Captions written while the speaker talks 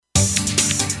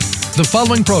The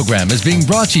following program is being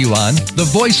brought to you on the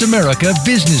Voice America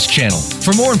Business Channel.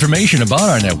 For more information about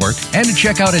our network and to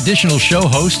check out additional show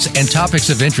hosts and topics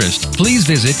of interest, please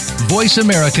visit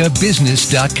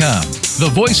voiceamericabusiness.com.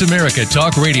 The Voice America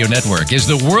Talk Radio Network is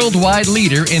the worldwide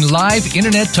leader in live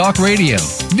Internet talk radio.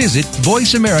 Visit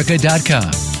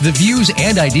voiceamerica.com. The views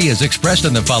and ideas expressed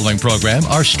on the following program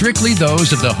are strictly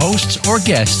those of the hosts or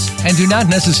guests and do not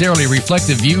necessarily reflect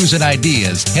the views and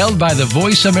ideas held by the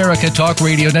Voice America Talk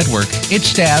Radio Network, its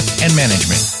staff, and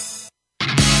management.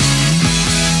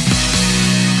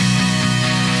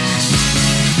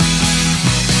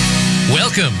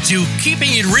 Welcome to Keeping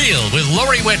It Real with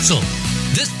Lori Wetzel.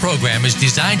 This program is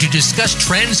designed to discuss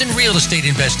trends in real estate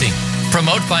investing,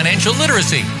 promote financial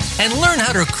literacy, and learn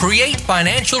how to create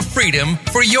financial freedom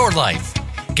for your life.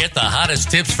 Get the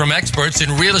hottest tips from experts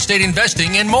in real estate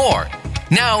investing and more.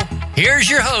 Now, here's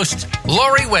your host,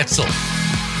 Lori Wetzel.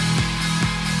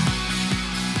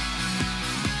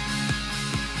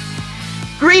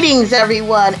 Greetings,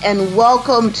 everyone, and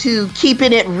welcome to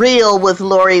Keeping It Real with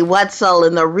Lori Wetzel.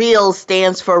 And the REAL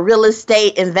stands for Real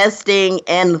Estate Investing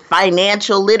and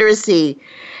Financial Literacy.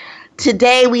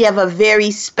 Today, we have a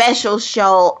very special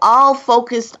show, all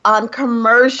focused on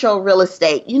commercial real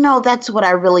estate. You know, that's what I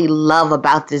really love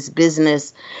about this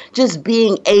business, just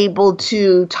being able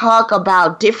to talk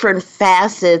about different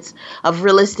facets of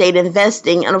real estate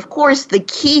investing. And of course, the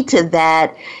key to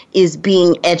that is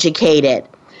being educated.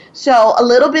 So a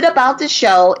little bit about the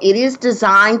show. It is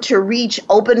designed to reach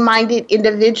open-minded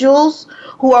individuals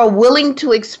who are willing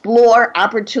to explore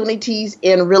opportunities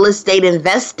in real estate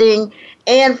investing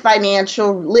and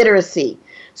financial literacy.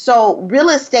 So real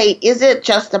estate isn't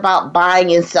just about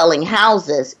buying and selling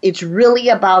houses. It's really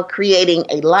about creating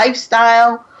a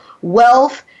lifestyle,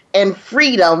 wealth, and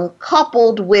freedom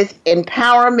coupled with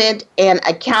empowerment and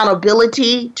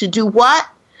accountability to do what?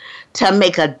 To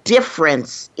make a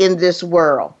difference in this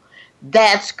world.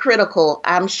 That's critical.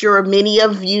 I'm sure many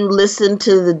of you listened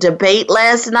to the debate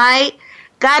last night.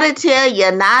 Gotta tell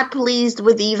you, not pleased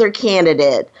with either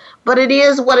candidate. But it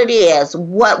is what it is.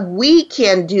 What we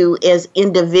can do as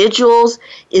individuals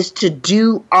is to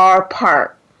do our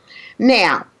part.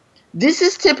 Now, this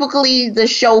is typically the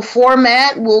show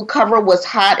format. We'll cover what's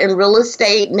hot in real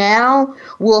estate now.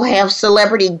 We'll have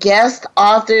celebrity guests,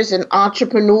 authors, and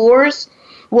entrepreneurs.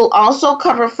 We'll also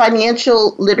cover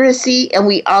financial literacy, and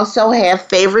we also have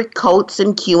favorite quotes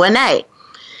and Q&A.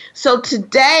 So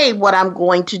today, what I'm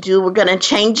going to do, we're going to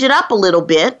change it up a little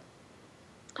bit.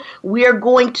 We are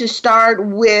going to start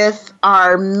with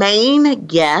our main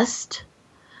guest,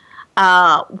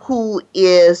 who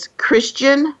is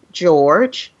Christian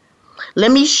George.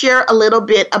 Let me share a little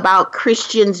bit about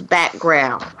Christian's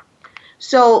background.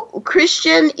 So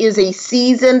Christian is a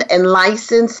seasoned and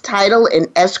licensed title and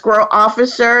escrow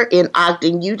officer in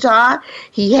Ogden, Utah.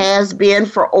 He has been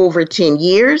for over 10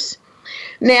 years.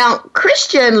 Now,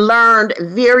 Christian learned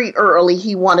very early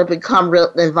he wanted to become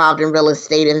involved in real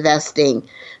estate investing.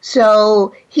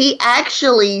 So he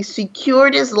actually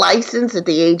secured his license at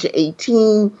the age of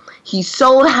 18. He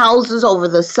sold houses over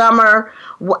the summer,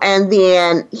 and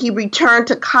then he returned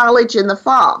to college in the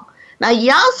fall. Now, he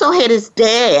also had his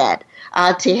dad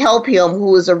to help him,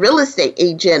 who was a real estate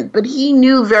agent, but he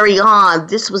knew very on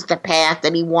this was the path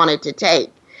that he wanted to take.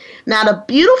 Now, the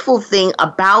beautiful thing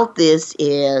about this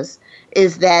is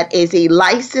that as a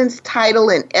licensed title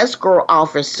and escrow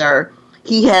officer,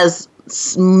 he has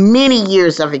many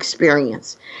years of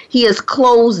experience. He has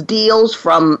closed deals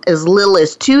from as little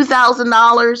as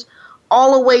 $2,000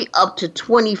 all the way up to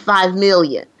 $25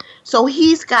 million. So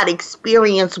he's got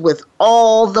experience with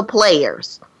all the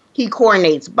players. He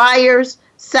coordinates buyers,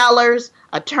 sellers,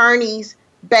 attorneys,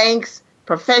 banks,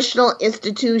 professional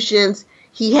institutions.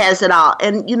 He has it all.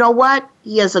 And you know what?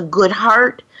 He has a good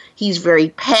heart. He's very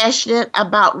passionate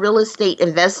about real estate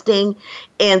investing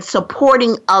and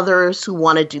supporting others who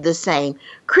want to do the same.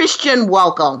 Christian,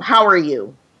 welcome. How are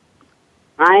you?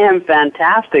 I am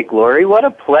fantastic, Lori. What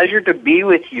a pleasure to be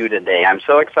with you today. I'm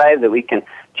so excited that we can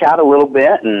chat a little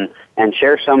bit and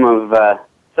share some of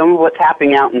what's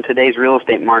happening out in today's real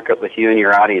estate market with you and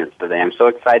your audience today. I'm so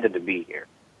excited to be here.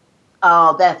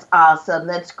 Oh, that's awesome.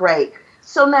 That's great.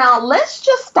 So now let's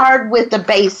just start with the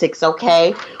basics,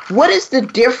 okay? What is the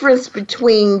difference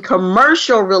between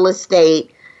commercial real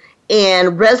estate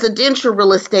and residential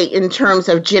real estate in terms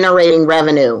of generating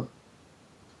revenue?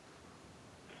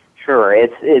 Sure.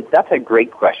 That's a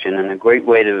great question and a great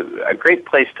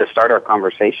place to start our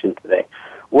conversation today.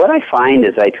 What I find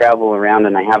as I travel around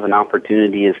and I have an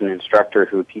opportunity as an instructor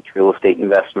who teach real estate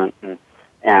investment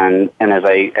and as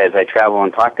I travel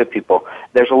and talk to people,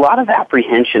 there's a lot of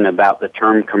apprehension about the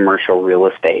term commercial real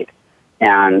estate.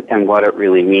 and what it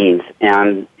really means.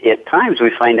 And at times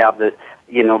we find out that,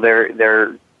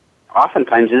 there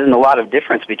oftentimes isn't a lot of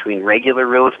difference between regular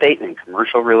real estate and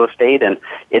commercial real estate, and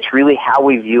it's really how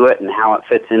we view it and how it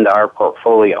fits into our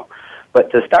portfolio.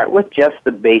 But to start with just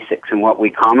the basics and what we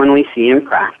commonly see in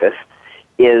practice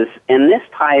is, and this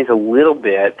ties a little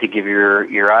bit, to give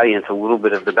your audience a little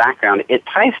bit of the background, it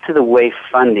ties to the way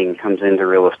funding comes into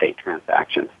real estate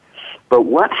transactions. But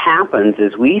what happens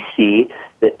is we see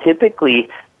that typically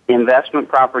investment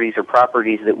properties are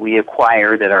properties that we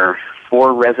acquire that are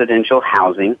for residential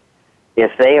housing.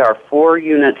 If they are 4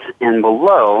 units and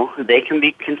below, they can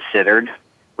be considered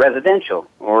residential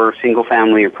or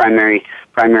single-family or primary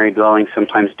dwellings.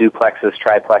 Sometimes duplexes,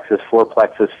 triplexes,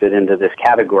 fourplexes fit into this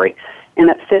category. And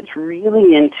it fits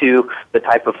really into the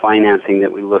type of financing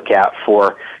that we look at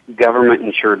for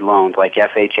government-insured loans like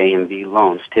FHA and V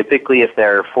loans. Typically, if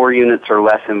there are 4 units or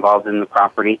less involved in the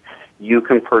property, you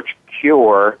can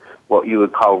procure what you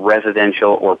would call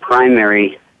residential or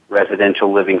primary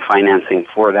residential living financing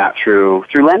for that through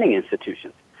lending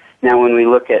institutions. Now, when we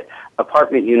look at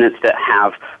apartment units that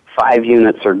have 5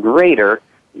 units or greater,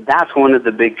 that's one of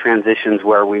the big transitions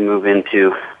where we move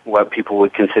into what people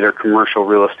would consider commercial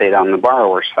real estate on the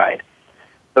borrower side.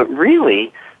 But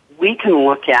really, we can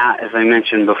look at, as I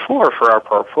mentioned before, for our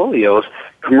portfolios,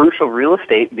 commercial real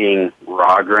estate being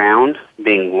raw ground,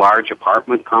 being large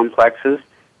apartment complexes,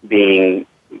 being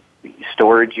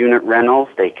storage unit rentals.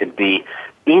 They could be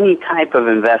any type of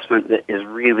investment that is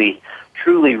really,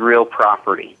 truly real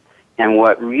property. And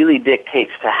what really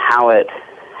dictates to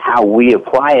how we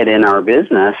apply it in our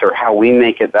business or how we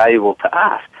make it valuable to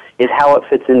us is how it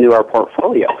fits into our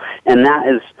portfolio. And that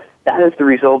is the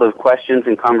result of questions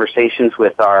and conversations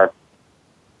with our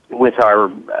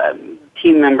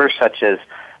team members, such as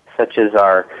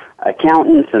our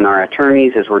accountants and our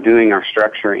attorneys, as we're doing our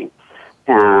structuring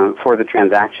for the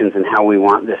transactions and how we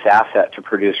want this asset to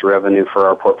produce revenue for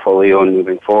our portfolio and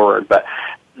moving forward. But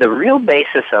the real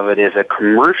basis of it is a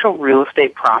commercial real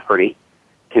estate property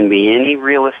can be any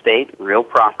real estate, real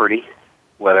property,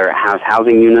 whether it has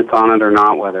housing units on it or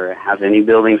not, whether it has any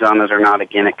buildings on it or not.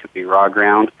 Again, it could be raw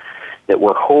ground that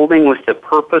we're holding with the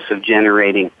purpose of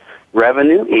generating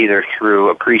revenue, either through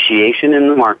appreciation in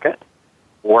the market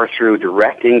or through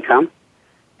direct income,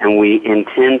 and we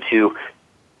intend to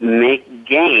make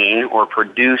gain or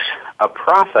produce a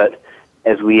profit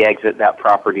as we exit that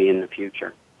property in the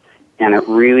future. And it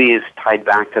really is tied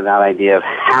back to that idea of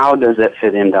how does it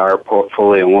fit into our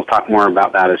portfolio, and we'll talk more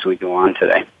about that as we go on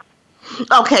today.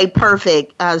 Okay,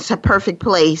 perfect. It's a perfect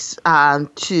place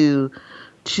to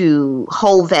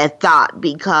hold that thought,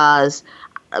 because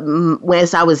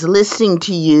as I was listening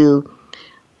to you,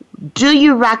 do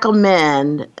you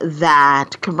recommend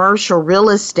that commercial real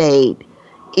estate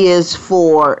is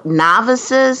for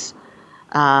novices,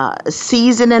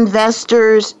 seasoned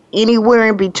investors, anywhere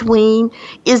in between?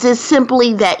 Is it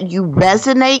simply that you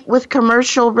resonate with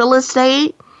commercial real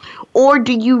estate? Or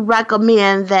do you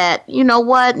recommend that, you know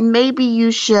what, maybe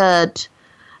you should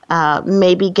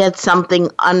maybe get something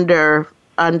under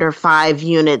 5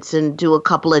 units and do a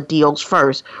couple of deals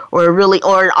first? Or it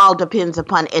all depends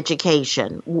upon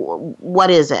education? What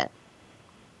is it?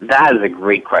 That is a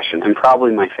great question, and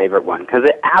probably my favorite one, because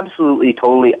it absolutely,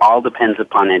 totally all depends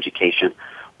upon education,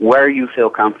 where you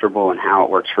feel comfortable and how it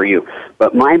works for you.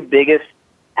 But my biggest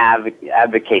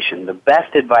advocation, the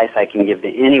best advice I can give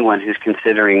to anyone who's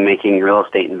considering making real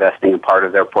estate investing a part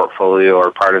of their portfolio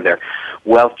or part of their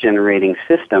wealth-generating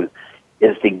system,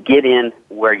 is to get in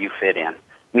where you fit in,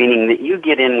 meaning that you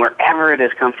get in wherever it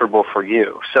is comfortable for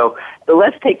you. So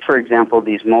let's take, for example,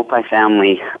 these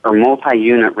multifamily or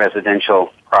multi-unit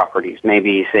residential properties.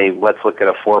 Maybe you say, let's look at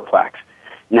a fourplex.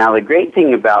 Now, the great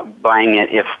thing about buying it,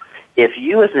 if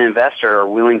you as an investor are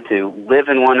willing to live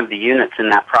in one of the units in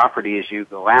that property as you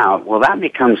go out, well, that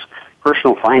becomes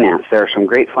personal finance. There are some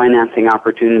great financing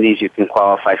opportunities. You can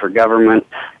qualify for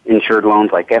government-insured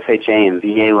loans like FHA and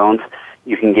VA loans.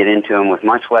 You can get into them with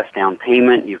much less down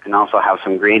payment. You can also have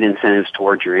some great incentives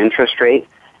towards your interest rate.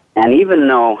 And even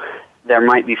though there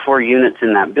might be 4 units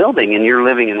in that building and you're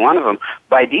living in one of them,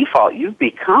 by default, you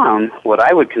become what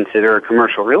I would consider a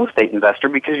commercial real estate investor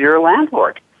because you're a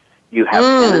landlord. You have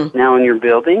tenants now in your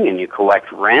building and you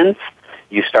collect rents.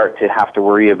 You start to have to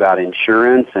worry about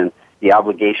insurance and the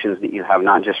obligations that you have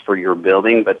not just for your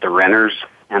building, but the renters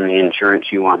and the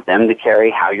insurance you want them to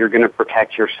carry, how you're going to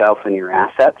protect yourself and your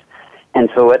assets. And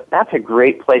so that's a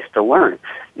great place to learn.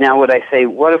 Now, would I say,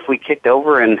 what if we kicked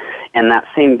over and that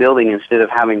same building, instead of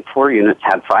having 4 units,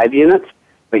 had 5 units,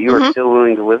 but you were still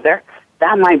willing to live there?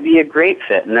 That might be a great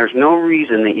fit, and there's no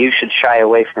reason that you should shy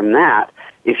away from that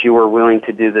if you were willing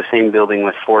to do the same building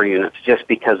with 4 units just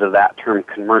because of that term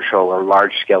commercial or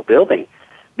large-scale building.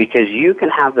 Because you can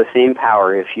have the same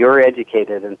power if you're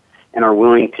educated and are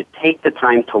willing to take the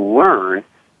time to learn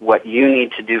what you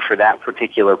need to do for that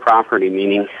particular property,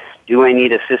 meaning, do I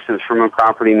need assistance from a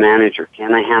property manager?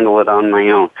 Can I handle it on my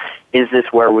own? Is this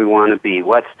where we want to be?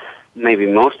 What's maybe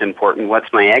most important,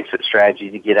 what's my exit strategy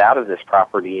to get out of this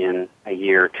property in a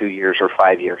year, 2 years, or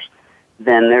 5 years?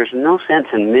 Then there's no sense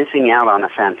in missing out on a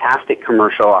fantastic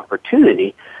commercial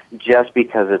opportunity just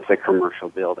because it's a commercial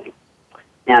building.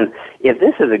 And if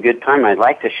this is a good time, I'd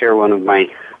like to share one of my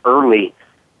early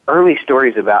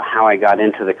stories about how I got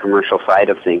into the commercial side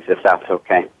of things, if that's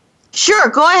okay. Sure,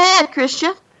 go ahead,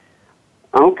 Christian.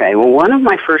 Okay, well, one of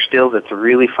my first deals, it's a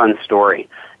really fun story.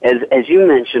 As you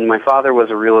mentioned, my father was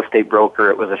a real estate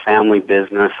broker. It was a family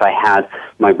business. I had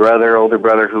my older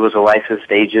brother, who was a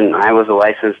licensed agent. I was a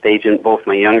licensed agent. Both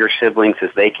my younger siblings, as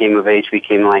they came of age,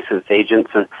 became licensed agents.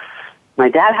 And my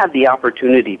dad had the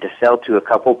opportunity to sell to a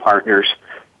couple partners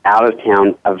out of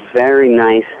town a very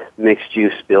nice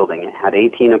mixed-use building. It had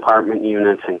 18 apartment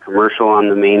units and commercial on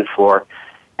the main floor.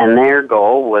 And their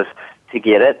goal was to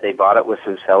get it. They bought it with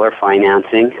some seller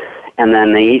financing, and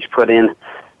then they each put in,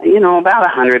 about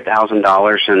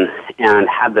 $100,000 and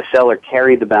had the seller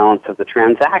carry the balance of the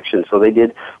transaction. So they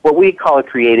did what we call a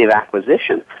creative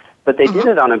acquisition. But they did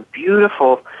it on a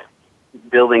beautiful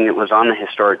building that was on the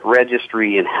historic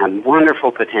registry and had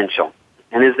wonderful potential.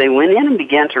 And as they went in and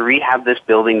began to rehab this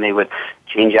building, they would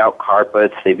change out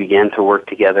carpets. They began to work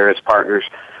together as partners.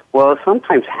 Well, it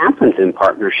sometimes happens in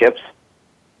partnerships.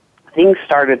 Things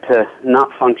started to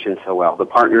not function so well. The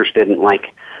partners didn't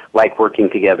like working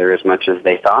together as much as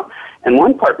they thought. And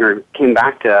one partner came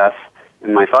back to us,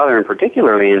 and my father in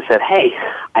particularly, and said, "Hey,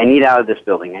 I need out of this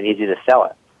building. I need you to sell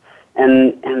it."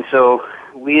 And so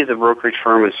we as a brokerage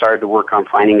firm had started to work on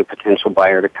finding a potential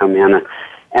buyer to come in.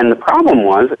 And the problem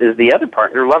is the other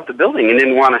partner loved the building and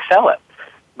didn't want to sell it.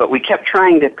 But we kept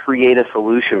trying to create a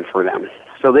solution for them.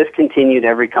 So this continued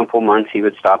every couple months. He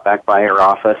would stop back by our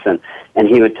office and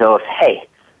he would tell us, "Hey,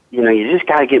 you just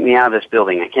got to get me out of this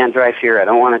building. I can't drive here. I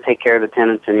don't want to take care of the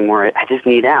tenants anymore. I just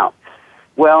need out."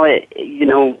 Well,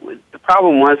 the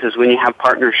problem is when you have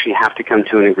partners, you have to come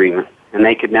to an agreement, and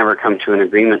they could never come to an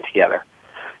agreement together.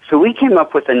 So we came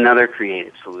up with another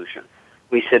creative solution.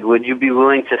 We said, "Would you be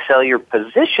willing to sell your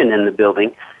position in the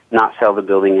building, not sell the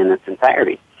building in its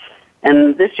entirety?"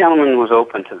 And this gentleman was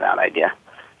open to that idea.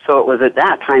 So it was at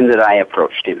that time that I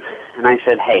approached him. And I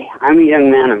said, "Hey, I'm a young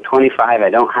man. I'm 25. I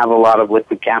don't have a lot of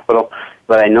liquid capital,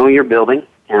 but I know your building,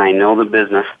 and I know the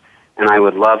business, and I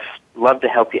would love to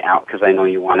help you out because I know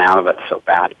you want out of it so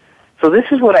bad." So this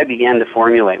is what I began to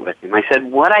formulate with him. I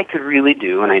said what I could really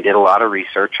do, and I did a lot of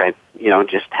research.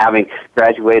 Just having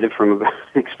graduated from an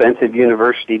expensive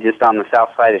university just on the south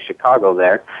side of Chicago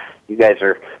there. You guys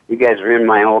are in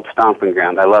my old stomping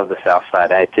ground. I love the South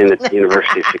Side. I attended the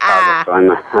University of Chicago,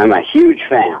 so I'm a huge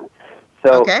fan.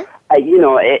 So okay.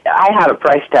 I had a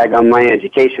price tag on my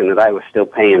education that I was still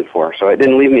paying for, so it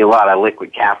didn't leave me a lot of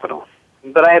liquid capital.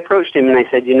 But I approached him and I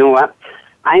said, "You know what?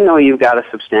 I know you've got a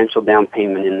substantial down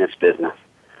payment in this business.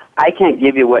 I can't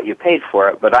give you what you paid for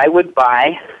it, but I would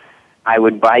buy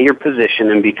your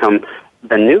position and become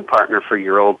the new partner for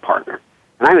your old partner.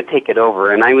 And I would take it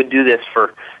over, and I would do this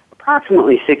for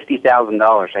approximately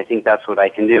 $60,000. I think that's what I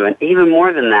can do. And even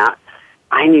more than that,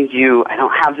 I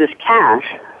don't have this cash,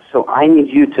 so I need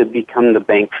you to become the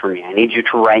bank for me. I need you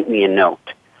to write me a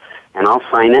note. And I'll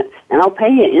sign it, and I'll pay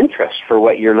you interest for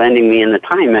what you're lending me in the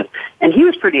time." And he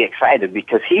was pretty excited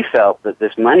because he felt that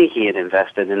this money he had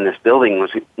invested in this building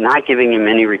was not giving him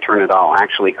any return at all,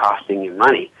 actually costing him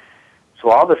money. So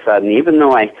all of a sudden, even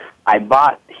though I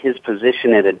bought his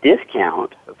position at a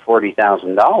discount of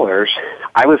 $40,000,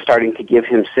 I was starting to give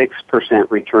him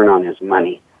 6% return on his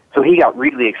money. So he got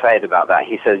really excited about that.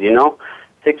 He says,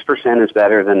 6% is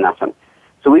better than nothing.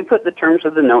 So we put the terms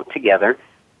of the note together,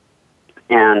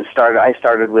 and I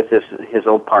started with his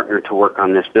old partner to work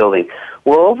on this building.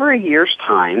 Well, over a year's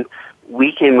time,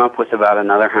 we came up with about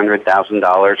another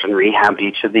 $100,000 and rehabbed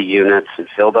each of the units and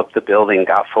filled up the building,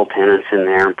 got full tenants in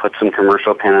there, and put some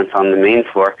commercial tenants on the main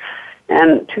floor.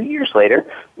 And 2 years later,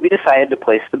 we decided to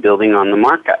place the building on the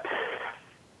market.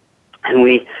 And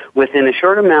we, within a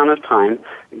short amount of time,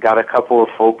 got a couple of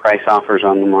full price offers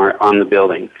on the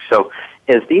building. So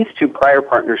as these two prior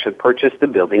partners had purchased the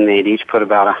building, they had each put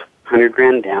about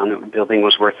 $100,000 down. The building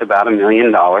was worth about $1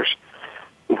 million.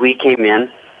 We came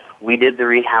in, we did the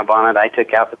rehab on it. I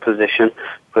took out the position,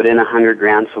 put in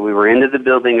 $100,000, so we were into the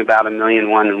building about $1.1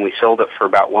 million, and we sold it for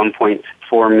about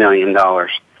 $1.4 million.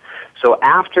 So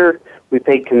after we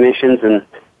paid commissions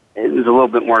it was a little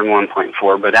bit more than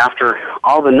 1.4, but after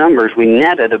all the numbers, we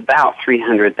netted about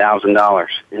 $300,000.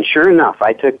 And sure enough,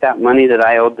 I took that money that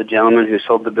I owed the gentleman who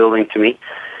sold the building to me,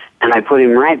 and I put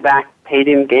him right back, paid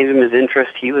him, gave him his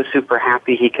interest. He was super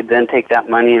happy. He could then take that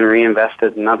money and reinvest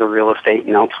it in other real estate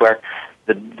and elsewhere.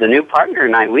 The new partner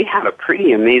and I, we had a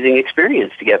pretty amazing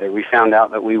experience together. We found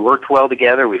out that we worked well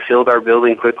together, we filled our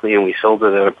building quickly, and we sold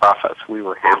it at a profit. So we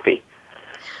were happy.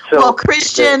 So well,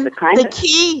 Christian, the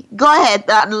key. Go ahead.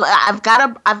 I've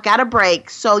got a break,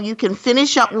 so you can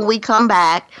finish up when we come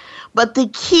back. But the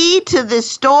key to this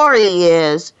story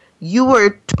is you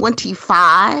were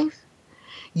 25.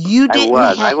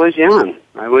 I was young.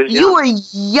 You were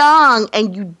young,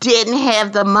 and you didn't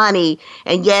have the money,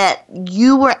 and yet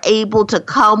you were able to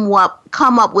come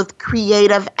up with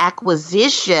creative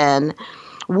acquisition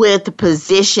with the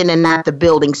position and not the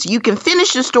building. So you can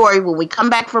finish the story when we come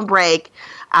back from break.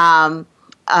 So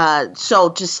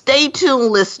just stay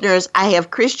tuned, listeners. I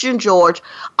have Christian George.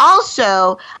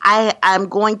 Also, I'm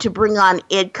going to bring on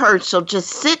Ed Kurtz. So just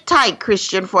sit tight,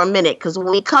 Christian, for a minute, because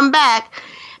when we come back,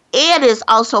 Ed is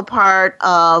also part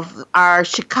of our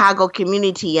Chicago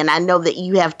community, and I know that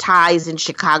you have ties in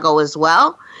Chicago as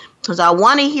well. Because I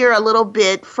want to hear a little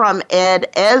bit from Ed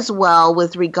as well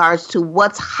with regards to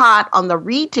what's hot on the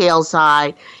retail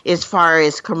side as far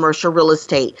as commercial real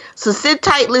estate. So sit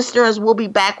tight, listeners. We'll be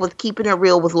back with Keeping It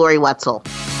Real with Lori Wetzel.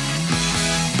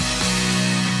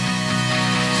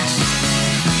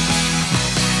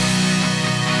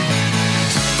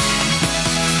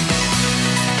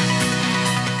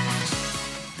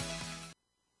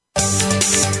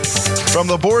 From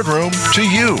the boardroom to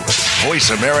you,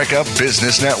 Voice America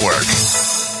Business Network.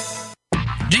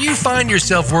 Do you find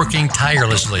yourself working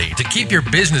tirelessly to keep your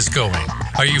business going?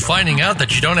 Are you finding out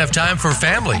that you don't have time for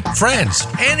family, friends,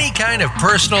 any kind of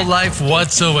personal life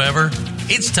whatsoever?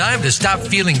 It's time to stop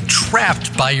feeling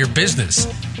trapped by your business.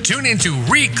 Tune in to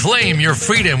Reclaim Your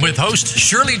Freedom with host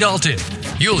Shirley Dalton.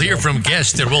 You'll hear from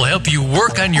guests that will help you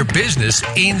work on your business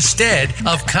instead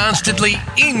of constantly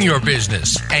in your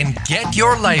business and get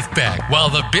your life back while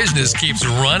the business keeps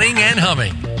running and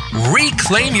humming.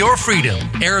 Reclaim Your Freedom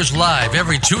airs live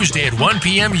every Tuesday at 1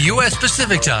 p.m. U.S.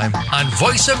 Pacific Time on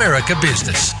Voice America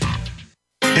Business.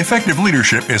 Effective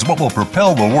leadership is what will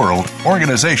propel the world,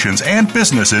 organizations, and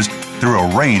businesses through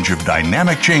a range of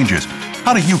dynamic changes.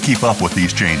 How do you keep up with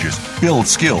these changes, build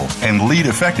skills, and lead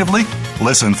effectively?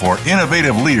 Listen for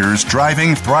Innovative Leaders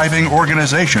Driving Thriving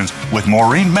Organizations with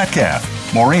Maureen Metcalf.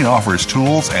 Maureen offers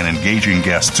tools and engaging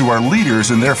guests who are leaders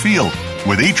in their field.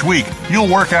 With each week, you'll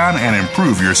work on and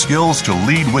improve your skills to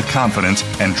lead with confidence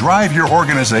and drive your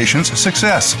organization's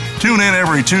success. Tune in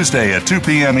every Tuesday at 2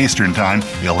 p.m. Eastern Time,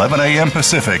 11 a.m.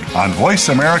 Pacific on Voice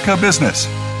America Business.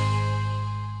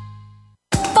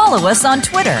 Follow us on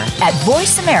Twitter at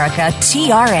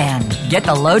VoiceAmericaTRN. Get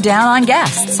the lowdown on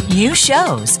guests, new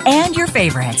shows, and your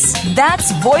favorites.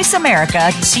 That's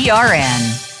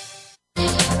VoiceAmericaTRN.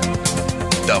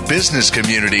 The business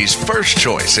community's first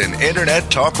choice in Internet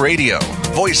Talk Radio.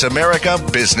 Voice America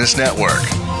Business Network.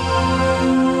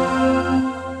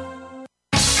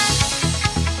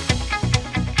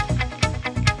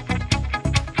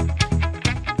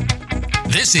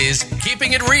 This is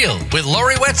Keeping It Real with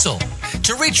Lori Wetzel.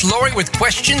 To reach Lori with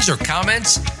questions or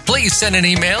comments, please send an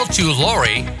email to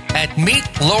Lori at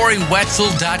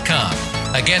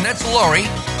meetloriwetzel.com. Again, that's Lori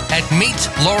at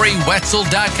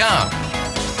meetloriwetzel.com.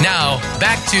 Now,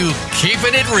 back to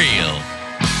Keeping It Real.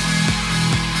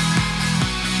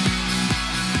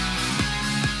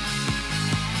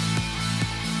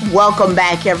 Welcome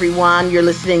back, everyone. You're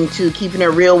listening to Keeping It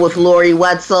Real with Lori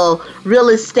Wetzel, real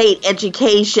estate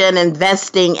education,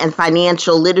 investing, and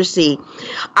financial literacy.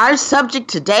 Our subject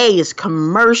today is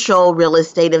commercial real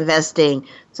estate investing.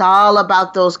 It's all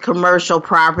about those commercial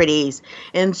properties.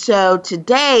 And so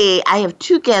today I have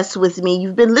two guests with me.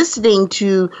 You've been listening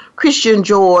to Christian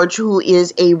George, who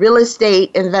is a real estate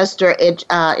investor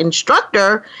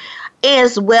instructor,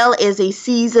 as well as a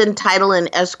seasoned title and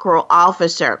escrow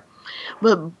officer.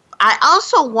 But I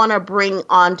also want to bring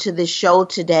onto the show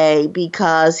today,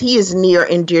 because he is near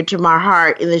and dear to my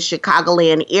heart in the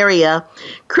Chicagoland area.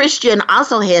 Christian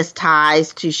also has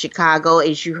ties to Chicago,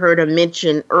 as you heard him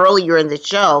mention earlier in the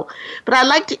show. But I'd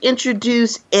like to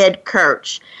introduce Ed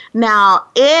Kurtz. Now,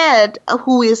 Ed,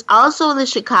 who is also in the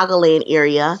Chicagoland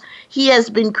area, he has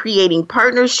been creating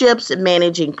partnerships and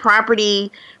managing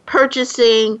property,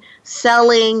 purchasing,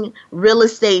 selling real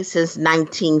estate since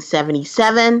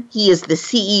 1977. He is the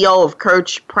CEO of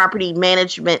Kurtz Property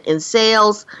Management and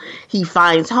Sales. He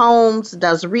finds homes,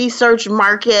 does research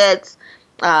markets,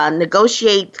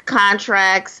 negotiates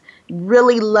contracts,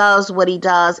 really loves what he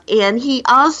does. And he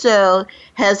also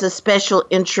has a special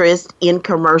interest in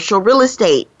commercial real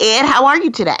estate. Ed, how are you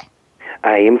today?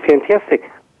 I am fantastic.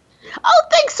 Oh,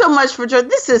 thanks so much for joining.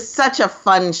 This is such a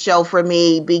fun show for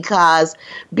me because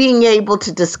being able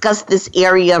to discuss this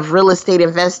area of real estate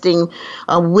investing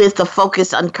with a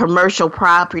focus on commercial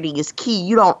property is key.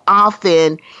 You don't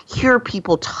often hear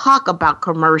people talk about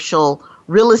commercial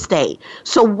real estate.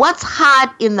 So what's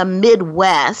hot in the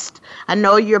Midwest? I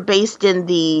know you're based in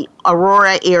the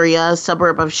Aurora area, a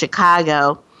suburb of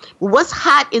Chicago. What's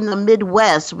hot in the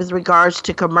Midwest with regards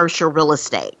to commercial real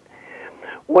estate?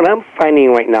 What I'm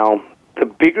finding right now, the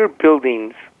bigger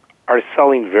buildings are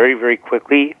selling very, very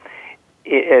quickly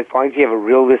as long as you have a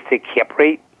realistic cap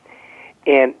rate.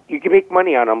 And you can make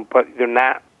money on them, but they're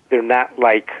not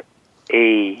like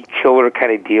a killer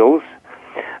kind of deals.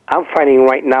 I'm finding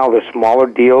right now the smaller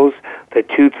deals, the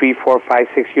 2, 3, 4, 5,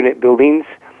 6 unit buildings,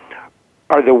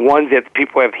 are the ones that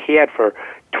people have had for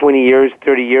 20 years,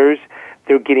 30 years,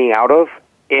 they're getting out of,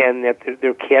 and that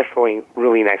they're cash flowing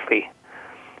really nicely.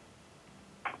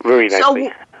 Very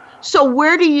nicely. So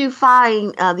where do you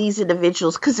find these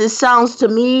individuals? Because it sounds to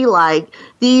me like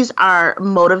these are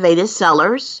motivated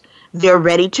sellers. They're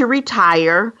ready to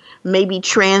retire, maybe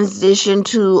transition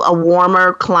to a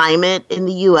warmer climate in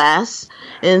the U.S.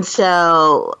 And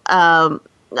so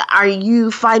are you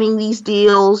finding these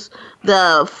deals,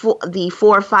 the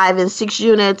 4, 5, and 6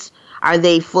 units, are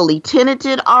they fully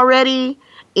tenanted already?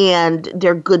 And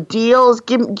they're good deals.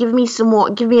 Give me some more.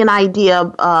 Give me an idea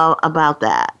about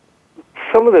that.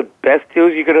 Some of the best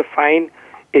deals you're going to find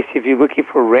is if you're looking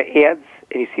for rent ads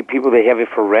and you see people that have it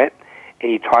for rent,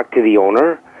 and you talk to the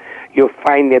owner, you'll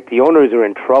find that the owners are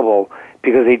in trouble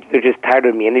because they're just tired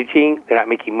of managing. They're not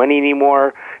making money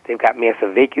anymore. They've got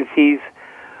massive vacancies.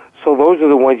 So those are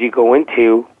the ones you go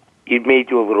into. You may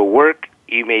do a little work.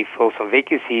 You may fill some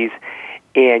vacancies,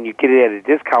 and you get it at a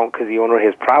discount because the owner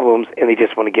has problems and they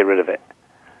just want to get rid of it.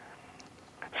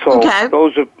 So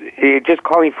those are just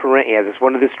calling for rent ads. It's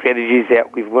one of the strategies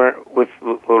that we've learned with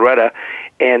Loretta.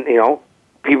 And,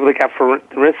 people that got for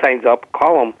rent signs up,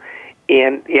 call them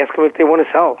and ask them if they want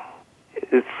to sell.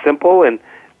 It's simple and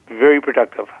very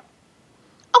productive.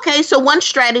 Okay, so one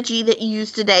strategy that you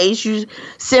use today is you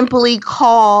simply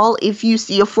call if you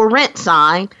see a for rent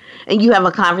sign and you have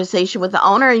a conversation with the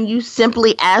owner and you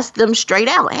simply ask them straight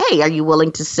out, hey, are you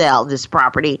willing to sell this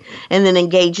property? And then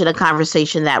engage in a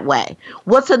conversation that way.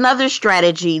 What's another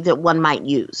strategy that one might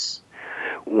use?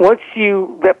 Once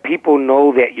you let people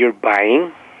know that you're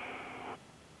buying,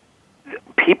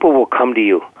 people will come to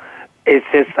you. It's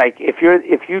just like if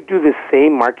you do the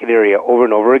same market area over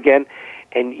and over again,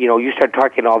 and you start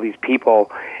talking to all these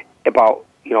people about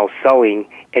selling,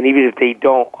 and even if they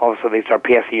don't, all of a sudden they start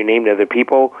passing your name to other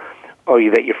people, or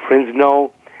that your friends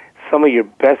know. Some of your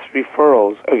best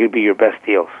referrals are going to be your best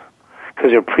deals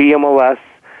because they're pre-MLS.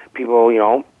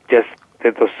 People, just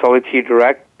that they'll sell it to you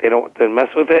direct. They don't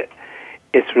mess with it.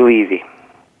 It's really easy.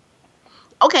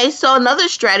 Okay, so another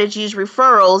strategy is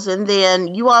referrals, and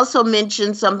then you also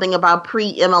mentioned something about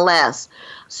pre-MLS.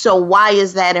 So why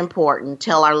is that important?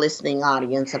 Tell our listening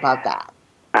audience about that.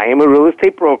 I am a real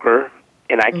estate broker,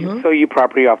 and I can sell you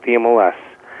property off the MLS.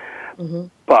 Mm-hmm.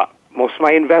 But most of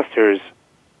my investors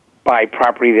buy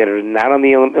property that are not on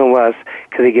the MLS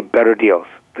because they get better deals.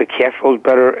 The cash flow is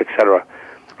better, etc.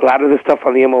 A lot of the stuff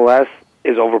on the MLS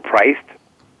is overpriced.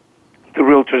 The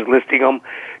realtors listing them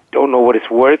don't know what it's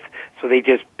worth, so they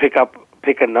just pick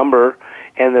a number,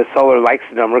 and the seller likes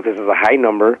the number because it's a high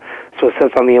number, so it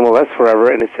sits on the MLS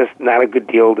forever, and it's just not a good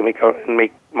deal to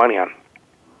make money on.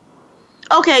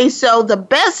 Okay, so the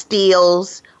best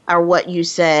deals are what you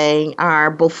say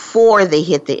are before they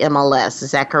hit the MLS.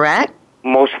 Is that correct?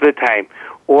 Most of the time.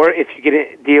 Or if you get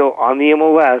a deal on the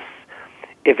MLS,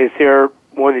 if it's there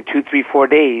more than 2, 3, 4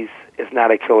 days, it's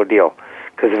not a killer deal.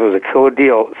 Because if it was a killer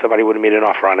deal, somebody would have made an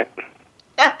offer on it.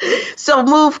 So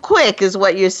move quick is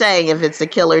what you're saying if it's a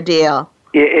killer deal.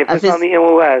 If it's on the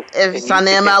MLS. If it's on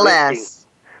the MLS.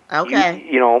 Okay.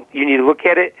 You need to look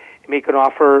at it and make an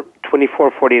offer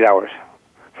 24, 48 hours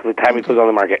from the time it goes on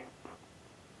the market.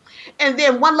 And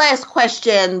then one last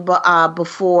question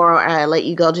before I let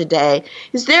you go today.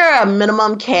 Is there a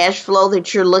minimum cash flow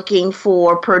that you're looking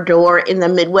for per door in the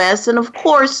Midwest? And of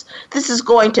course, this is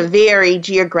going to vary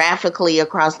geographically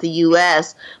across the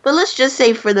U.S. But let's just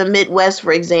say for the Midwest,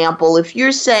 for example, if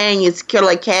you're saying it's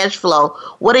killer cash flow,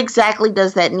 what exactly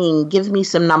does that mean? Give me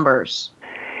some numbers.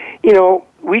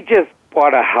 We just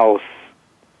bought a house,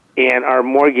 and our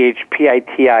mortgage,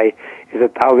 PITI, is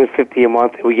 $1,050 a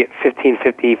month, and we get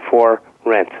 $1,550 for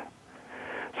rent.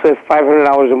 So it's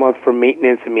 $500 a month for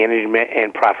maintenance and management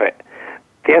and profit.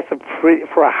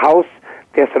 for a house,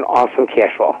 that's an awesome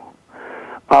cash flow.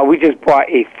 We just bought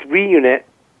a 3-unit.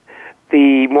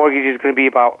 The mortgage is going to be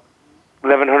about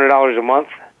 $1,100 a month,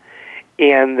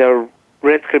 and the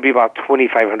rent's going to be about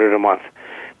 $2,500 a month.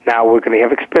 Now we're going to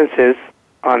have expenses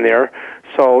on there,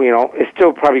 so it's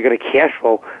still probably going to cash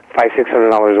flow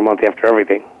 $500-600 a month after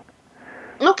everything.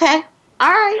 Okay, all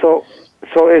right. So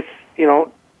it's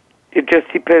it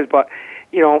just depends, but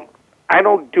I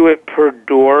don't do it per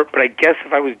door. But I guess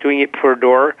if I was doing it per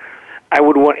door, I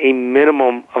would want a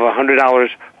minimum of $100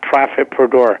 profit per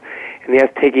door, and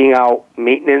that's taking out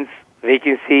maintenance,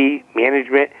 vacancy,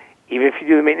 management. Even if you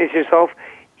do the maintenance yourself,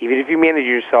 even if you manage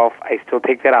yourself, I still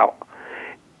take that out.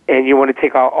 And you want to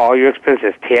take out all your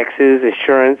expenses, taxes,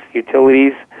 insurance,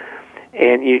 utilities.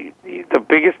 And the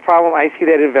biggest problem I see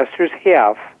that investors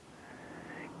have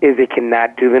is they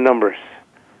cannot do the numbers.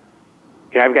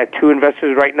 I've got 2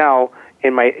 investors right now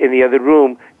in the other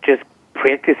room just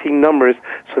practicing numbers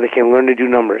so they can learn to do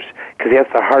numbers, because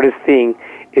that's the hardest thing,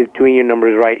 is doing your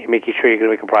numbers right and making sure you're going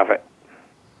to make a profit.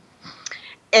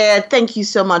 Ed, thank you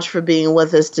so much for being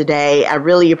with us today. I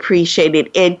really appreciate it.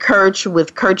 Ed Kirch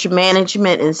with Kirch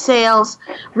Management and Sales.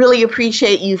 Really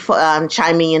appreciate you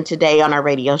chiming in today on our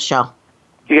radio show.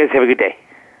 You guys have a good day.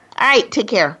 All right, take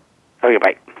care. Okay,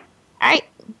 bye. All right.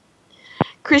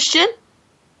 Christian,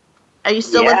 are you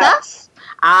still with us?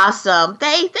 Awesome.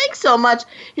 Thanks so much.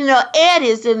 Ed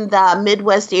is in the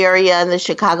Midwest area and the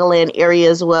Chicagoland area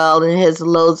as well, and has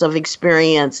loads of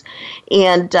experience.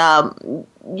 And,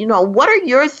 what are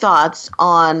your thoughts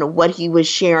on what he was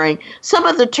sharing? Some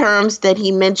of the terms that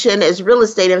he mentioned as real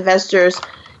estate investors,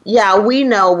 we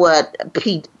know what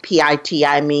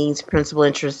PITI means, principal,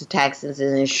 interest, taxes,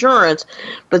 and insurance.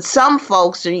 But some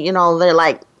folks, they're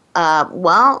like,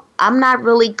 I'm not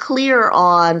really clear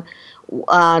on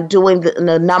doing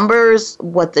the numbers,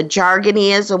 what the jargon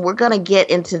is, and we're going to get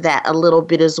into that a little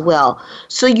bit as well.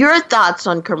 So your thoughts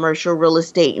on commercial real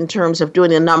estate in terms of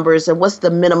doing the numbers, and what's the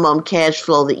minimum cash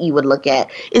flow that you would look at?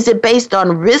 Is it based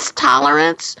on risk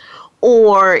tolerance,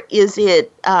 or is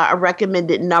it a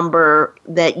recommended number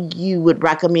that you would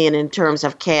recommend in terms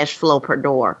of cash flow per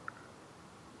door?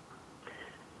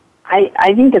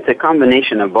 I think it's a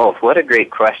combination of both. What a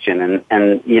great question.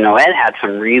 And Ed had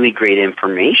some really great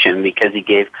information, because he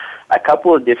gave a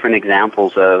couple of different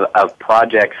examples of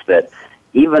projects that,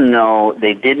 even though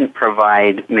they didn't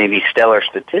provide maybe stellar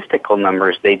statistical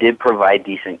numbers, they did provide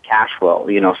decent cash flow.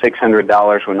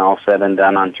 $600 when all said and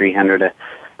done on 300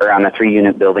 or on a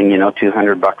 3-unit building,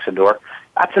 $200 a door.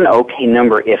 That's an okay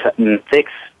number if it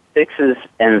fixes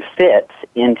and fits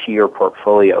into your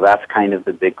portfolio. That's kind of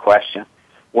the big question.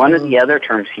 One of the other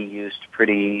terms he used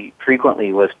pretty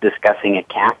frequently was discussing a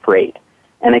cap rate.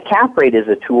 And a cap rate is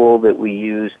a tool that we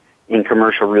use in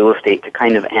commercial real estate to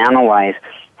kind of analyze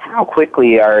how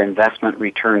quickly our investment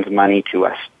returns money to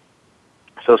us.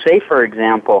 So say, for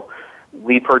example,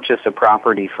 we purchase a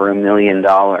property for $1 million,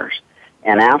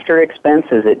 and after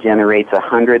expenses it generates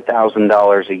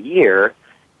 $100,000 a year.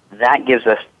 That gives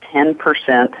us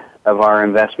 10% of our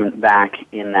investment back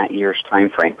in that year's time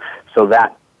frame. So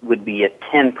that would be a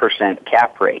 10%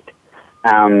 cap rate.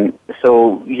 Again,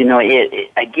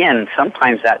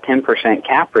 sometimes that 10%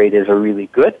 cap rate is a really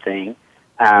good thing,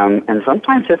 and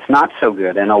sometimes it's not so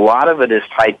good. And a lot of it is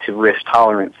tied to risk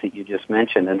tolerance that you just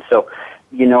mentioned. And so,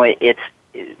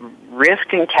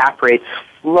 risk and cap rates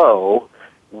flow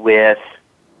with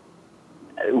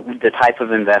the type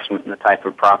of investment and the type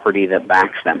of property that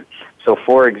backs them. So,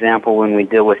 for example, when we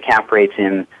deal with cap rates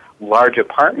in large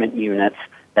apartment units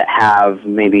that have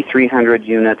maybe 300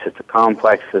 units, it's a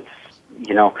complex that's,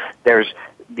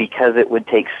 because it would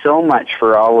take so much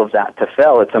for all of that to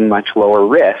fail, it's a much lower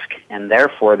risk, and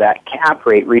therefore that cap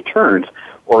rate returns,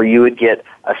 or you would get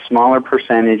a smaller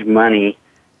percentage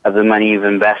of the money you've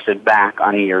invested back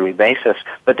on a yearly basis.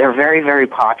 But they're very, very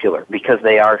popular because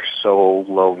they are so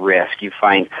low risk. You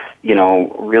find,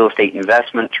 real estate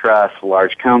investment trusts,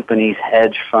 large companies,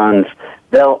 hedge funds,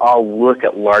 they'll all look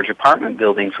at large apartment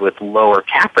buildings with lower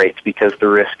cap rates because the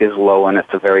risk is low and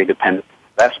it's a very dependent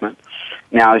investment.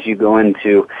 Now, as you go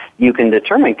into, you can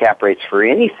determine cap rates for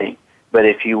anything. But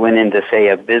if you went into, say,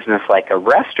 a business like a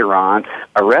restaurant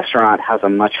has a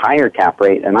much higher cap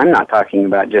rate, and I'm not talking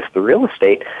about just the real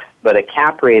estate, but a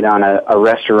cap rate on a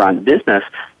restaurant business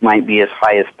might be as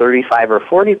high as 35 or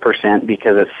 40%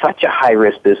 because it's such a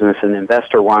high-risk business. An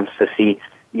investor wants to see,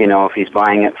 if he's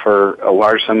buying it for a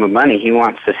large sum of money, he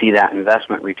wants to see that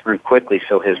investment return quickly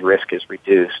so his risk is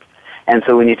reduced. And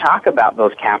so when you talk about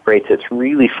those cap rates, it's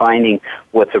really finding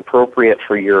what's appropriate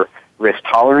for your risk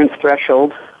tolerance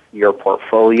threshold, your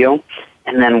portfolio,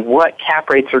 and then what cap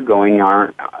rates are going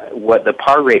on, what the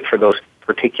par rate for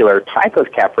particular type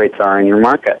of cap rates are in your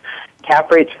market.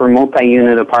 Cap rates for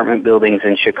multi-unit apartment buildings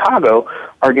in Chicago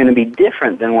are going to be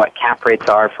different than what cap rates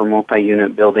are for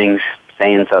multi-unit buildings,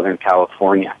 say, in Southern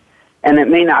California. And it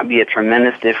may not be a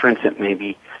tremendous difference. It may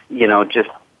be, just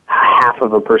half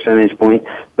of a percentage point,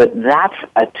 but that's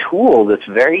a tool that's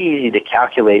very easy to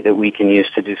calculate that we can use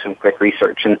to do some quick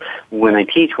research. And when I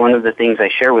teach, one of the things I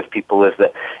share with people is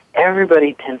that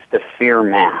everybody tends to fear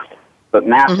math. But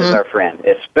math is our friend,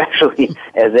 especially,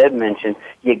 as Ed mentioned,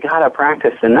 you got to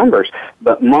practice the numbers.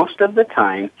 But most of the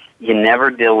time, you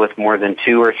never deal with more than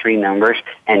 2 or 3 numbers,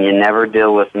 and you never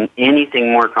deal with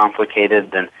anything more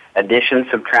complicated than addition,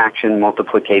 subtraction,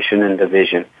 multiplication, and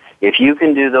division. If you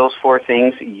can do those 4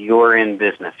 things, you're in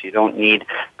business. You don't need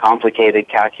complicated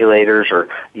calculators or,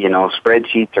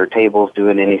 spreadsheets or tables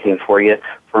doing anything for you.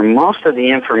 For most of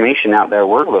the information out there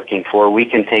we're looking for, we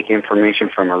can take information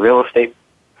from a real estate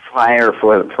flyer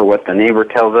for what the neighbor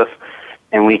tells us,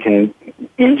 and we can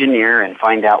engineer and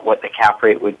find out what the cap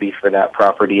rate would be for that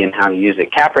property and how to use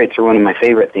it. Cap rates are one of my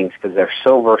favorite things because they're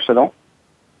so versatile,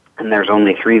 and there's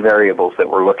only 3 variables that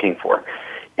we're looking for.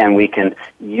 And we can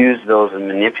use those and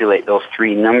manipulate those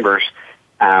 3 numbers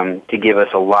to give us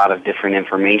a lot of different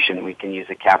information. We can use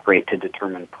a cap rate to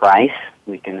determine price.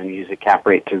 We can use a cap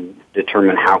rate to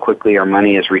determine how quickly our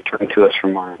money is returned to us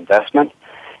from our investment.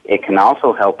 It can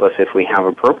also help us, if we have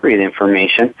appropriate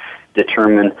information,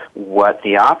 determine what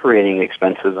the operating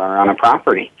expenses are on a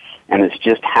property. And it's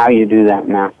just how you do that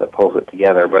math that pulls it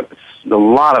together. But it's a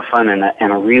lot of fun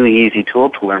and a really easy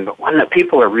tool to learn, but one that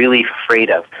people are really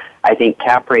afraid of. I think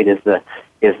cap rate is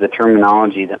the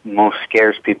terminology that most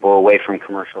scares people away from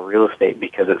commercial real estate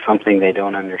because it's something they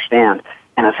don't understand.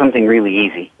 And it's something really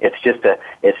easy. It's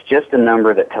just a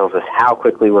number that tells us how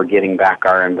quickly we're getting back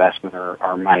our investment or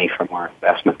our money from our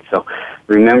investment. So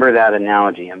remember that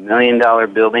analogy. $1 million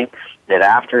building that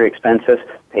after expenses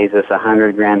pays us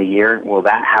 $100,000 a year. Well,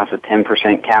 that has a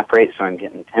 10% cap rate, so I'm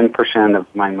getting 10% of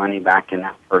my money back in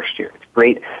that first year. It's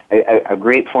great, a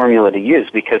great formula to use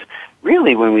because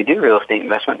really when we do real estate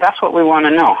investment, that's what we want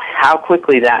to know. How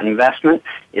quickly that investment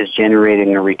is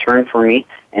generating a return for me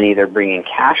and either bringing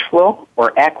cash flow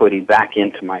or equity back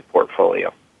into my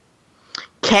portfolio.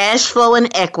 Cash flow and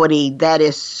equity, that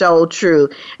is so true.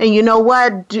 And you know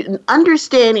what?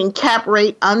 Understanding cap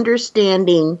rate,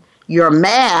 understanding your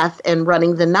math and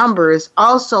running the numbers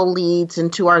also leads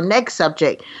into our next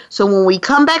subject. So when we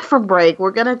come back from break,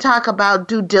 we're going to talk about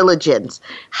due diligence.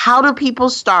 How do people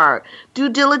start? Due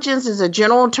diligence is a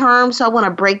general term, so I want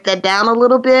to break that down a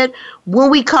little bit when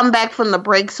we come back from the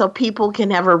break so people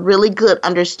can have a really good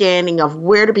understanding of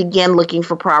where to begin looking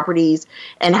for properties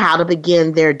and how to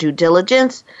begin their due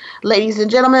diligence. Ladies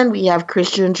and gentlemen, we have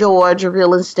Christian George, a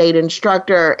real estate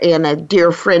instructor and a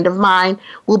dear friend of mine.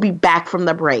 We'll be back from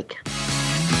the break.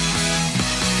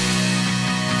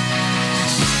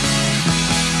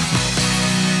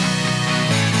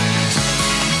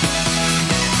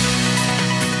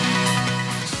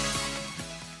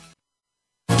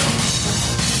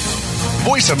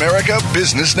 Voice America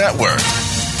Business Network,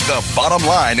 the bottom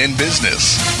line in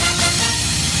business.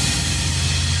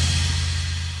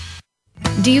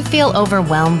 Do you feel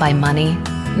overwhelmed by money?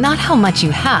 Not how much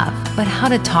you have, but how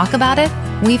to talk about it?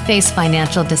 We face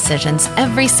financial decisions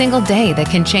every single day that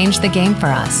can change the game for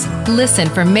us. Listen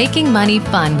for Making Money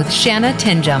Fun with Shanna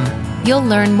Tinjum. You'll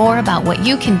learn more about what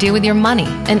you can do with your money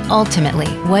and ultimately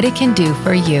what it can do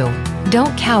for you.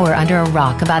 Don't cower under a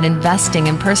rock about investing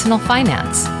in personal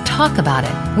finance. Talk about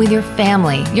it with your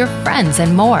family, your friends,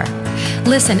 and more.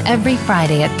 Listen every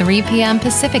Friday at 3 p.m.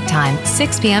 Pacific Time,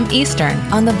 6 p.m. Eastern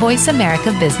on the Voice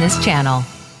America Business Channel.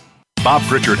 Bob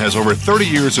Pritchard has over 30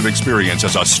 years of experience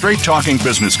as a straight-talking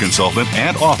business consultant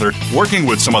and author working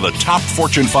with some of the top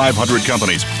Fortune 500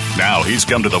 companies. Now he's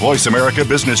come to the Voice America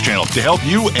Business Channel to help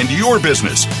you and your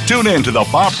business. Tune in to the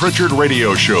Bob Pritchard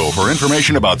Radio Show for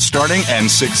information about starting and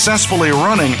successfully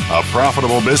running a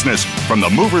profitable business. From the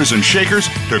movers and shakers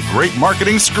to great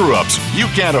marketing screw-ups, you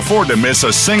can't afford to miss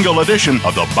a single edition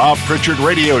of the Bob Pritchard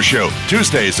Radio Show.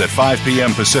 Tuesdays at 5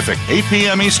 p.m. Pacific, 8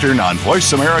 p.m. Eastern on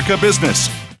Voice America Business.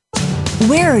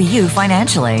 Where are you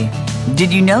financially?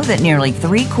 Did you know that nearly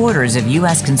 3/4 of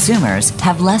U.S. consumers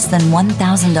have less than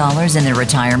 $1,000 in their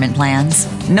retirement plans?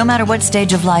 No matter what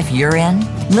stage of life you're in,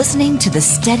 listening to The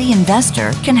Steady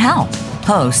Investor can help.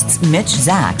 Hosts Mitch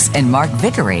Zacks and Mark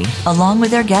Vickery, along with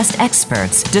their guest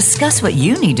experts, discuss what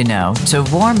you need to know to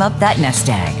warm up that nest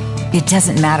egg. It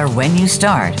doesn't matter when you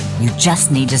start, you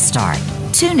just need to start.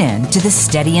 Tune in to The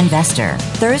Steady Investor,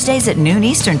 Thursdays at noon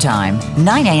Eastern Time,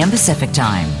 9 a.m. Pacific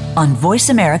Time, on Voice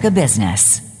America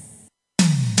Business.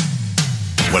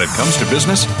 When it comes to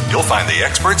business, you'll find the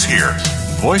experts here.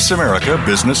 Voice America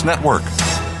Business Network.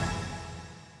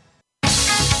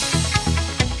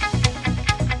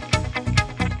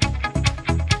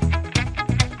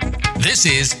 This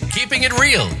is Keeping It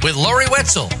Real with Lori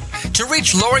Wetzel. To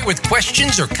reach Lori with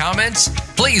questions or comments,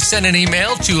 please send an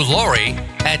email to Lori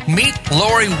at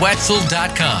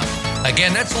meetloriwetzel.com.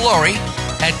 Again, that's Lori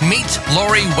at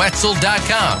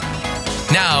meetloriwetzel.com.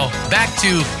 Now, back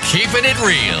to Keeping It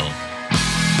Real.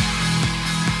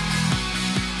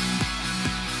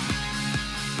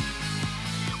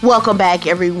 Welcome back,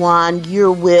 everyone.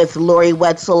 You're with Lori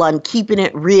Wetzel on Keeping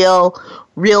It Real.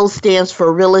 REAL stands for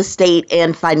Real Estate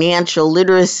and Financial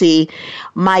Literacy.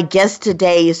 My guest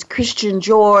today is Christian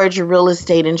George, a real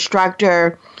estate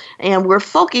instructor, and we're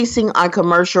focusing on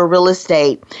commercial real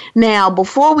estate. Now,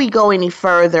 before we go any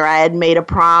further, I had made a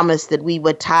promise that we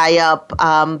would tie up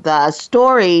the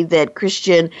story that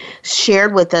Christian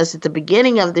shared with us at the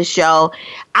beginning of the show.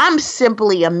 I'm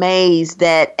simply amazed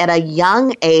that at a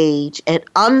young age, at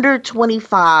under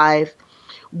 25,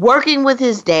 working with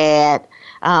his dad,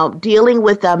 dealing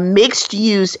with a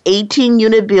mixed-use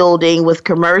 18-unit building with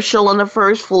commercial on the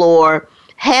first floor,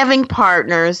 having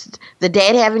partners, the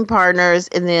dad having partners,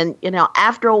 and then,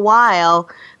 after a while,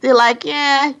 they're like,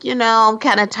 I'm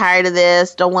kind of tired of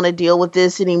this, don't want to deal with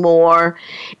this anymore.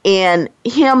 And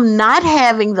him not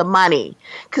having the money,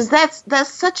 because that's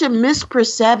such a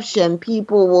misperception.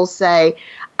 People will say,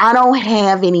 I don't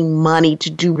have any money to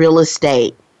do real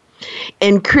estate.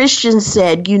 And Christian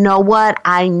said, you know what?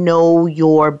 I know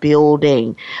your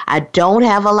building. I don't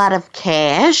have a lot of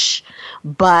cash,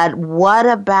 but what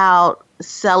about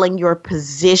selling your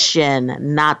position,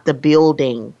 not the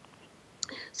building?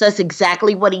 So that's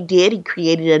exactly what he did. He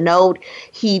created a note.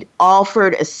 He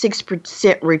offered a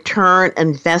 6% return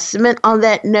investment on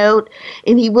that note,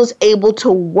 and he was able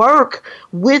to work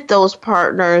with those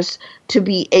partners to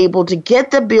be able to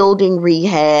get the building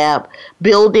rehab.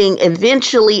 Building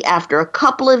eventually, after a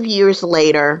couple of years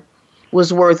later,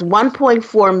 was worth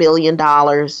 $1.4 million.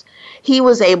 He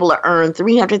was able to earn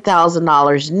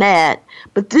 $300,000 net.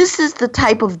 But this is the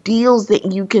type of deals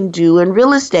that you can do in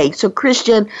real estate. So,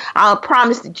 Christian, I'll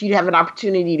promise that you have an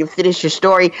opportunity to finish your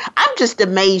story. I'm just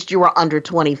amazed you were under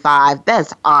 25.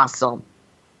 That's awesome.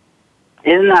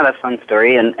 Isn't that a fun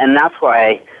story? And that's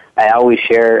why I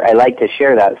like to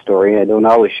share that story. I don't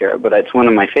always share it, but it's one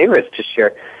of my favorites to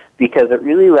share, because it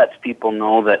really lets people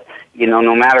know that,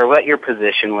 no matter what your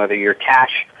position, whether you're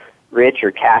cash rich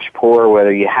or cash poor,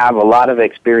 whether you have a lot of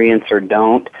experience or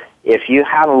don't, if you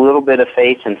have a little bit of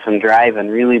faith and some drive and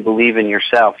really believe in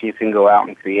yourself, you can go out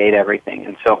and create everything.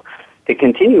 And so to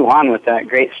continue on with that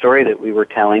great story that we were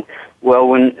telling, well,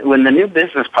 when the new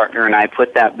business partner and I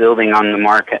put that building on the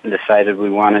market and decided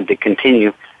we wanted to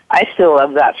continue, I still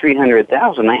have that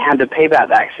 $300,000. I had to pay back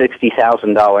that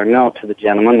 $60,000 note to the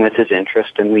gentleman with his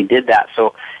interest, and we did that.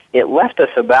 So it left us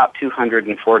about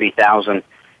 $240,000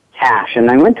 cash. And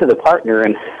I went to the partner,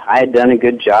 and I had done a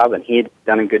good job, and he had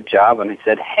done a good job, and I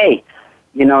said, hey,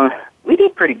 we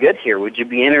did pretty good here. Would you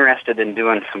be interested in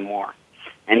doing some more?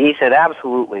 And he said,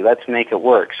 absolutely, let's make it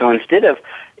work. So instead of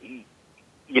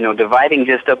dividing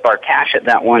just up our cash at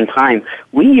that one time,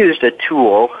 we used a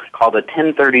tool called a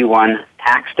 1031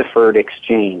 tax-deferred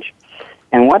exchange.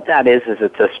 And what that is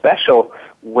it's a special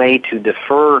way to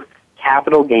defer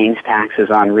capital gains taxes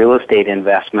on real estate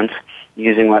investments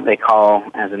using what they call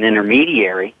as an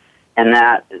intermediary, and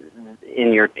that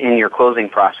in your closing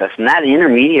process. And that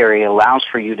intermediary allows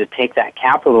for you to take that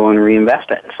capital and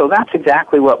reinvest it. So that's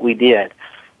exactly what we did.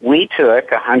 We took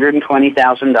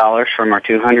 $120,000 from our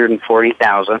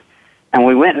 $240,000, and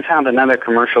we went and found another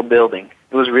commercial building.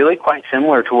 It was really quite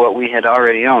similar to what we had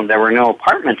already owned. There were no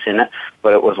apartments in it,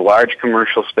 but it was large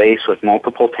commercial space with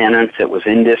multiple tenants. It was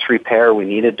in disrepair. We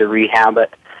needed to rehab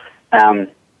it,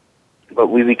 but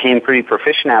we became pretty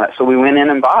proficient at it, so we went in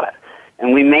and bought it.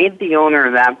 And we made the owner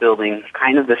of that building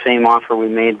kind of the same offer we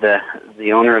made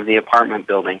the owner of the apartment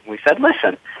building. We said,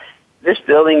 listen, this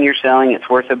building you're selling, it's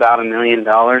worth about $1 million.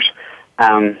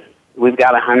 We've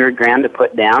got $100,000 to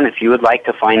put down. If you would like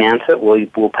to finance it,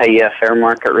 we'll pay you a fair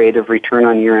market rate of return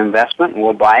on your investment, and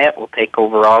we'll buy it. We'll take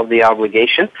over all of the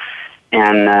obligation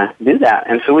and do that.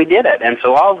 And so we did it. And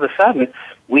so all of a sudden,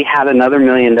 we had another $1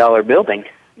 million building,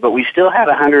 but we still had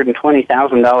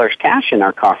 $120,000 cash in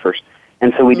our coffers.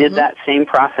 And so we did that same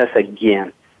process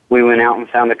again. We went out and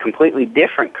found a completely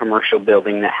different commercial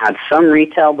building that had some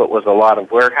retail but was a lot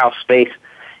of warehouse space,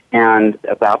 and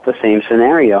about the same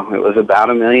scenario. It was about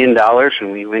 $1 million,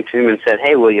 and we went to him and said,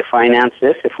 hey, will you finance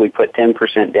this if we put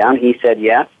 10% down? He said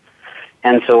yes.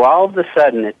 And so all of a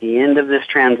sudden, at the end of this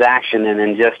transaction and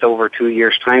in just over 2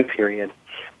 years' time period,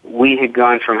 we had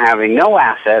gone from having no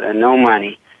asset and no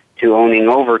money to owning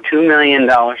over $2 million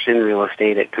in real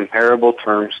estate at comparable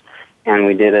terms. And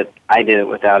I did it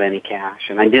without any cash.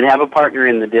 And I did have a partner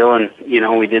in the deal, and,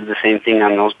 we did the same thing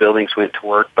on those buildings, went to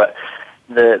work. But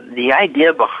the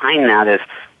idea behind that is,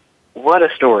 what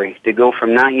a story to go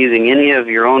from not using any of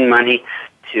your own money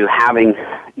to having,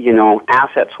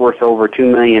 assets worth over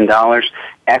 $2 million,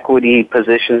 equity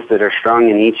positions that are strong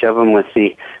in each of them with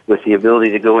the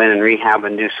ability to go in and rehab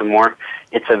and do some more.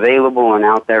 It's available and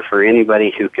out there for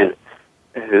anybody who can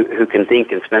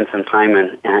think and spend some time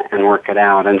and work it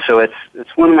out. And so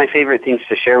it's one of my favorite things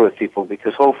to share with people,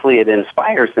 because hopefully it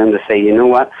inspires them to say, you know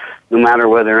what, no matter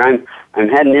whether I'm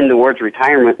heading in towards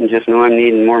retirement and just know I'm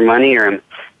needing more money, or I'm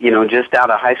just out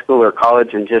of high school or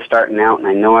college and just starting out, and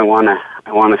I know I want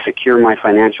to secure my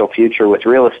financial future with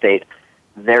real estate.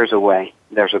 There's a way.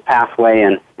 There's a pathway,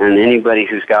 and anybody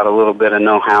who's got a little bit of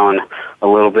know-how and a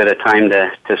little bit of time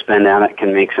to spend on it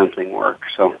can make something work.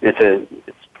 So it's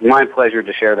my pleasure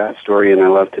to share that story, and I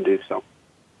love to do so.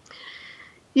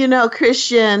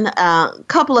 Christian, a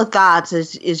couple of thoughts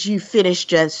as you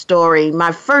finished that story.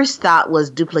 My first thought was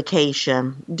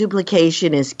duplication.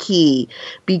 Duplication is key,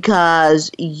 because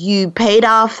you paid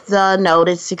off the note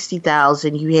at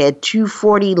 $60,000. You had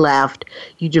 $240 left.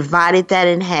 You divided that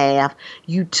in half.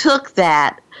 You took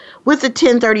that with the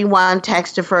 1031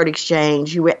 tax deferred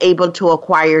exchange. You were able to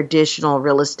acquire additional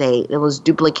real estate. It was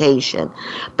duplication.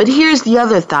 But here's the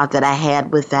other thought that I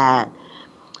had with that.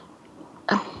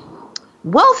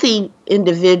 Wealthy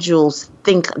individuals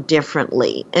think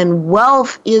differently, and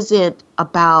wealth isn't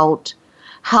about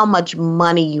how much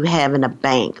money you have in a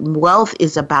bank. Wealth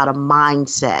is about a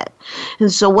mindset.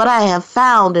 And so what I have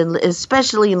found, and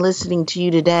especially in listening to you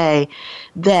today,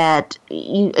 that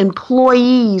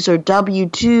employees or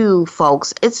W-2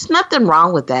 folks, it's nothing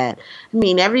wrong with that. I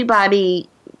mean, everybody,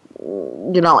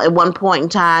 at one point in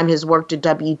time has worked a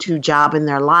W-2 job in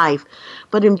their life,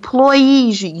 but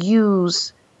employees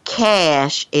use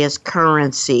cash as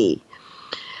currency.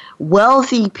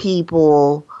 Wealthy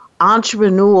people,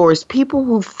 entrepreneurs, people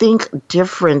who think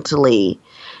differently,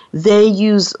 they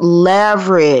use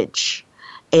leverage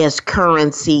as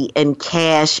currency and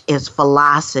cash as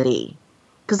velocity.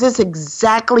 Because that's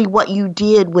exactly what you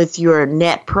did with your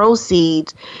net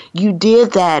proceeds. You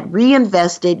did that,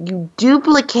 reinvested, you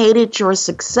duplicated your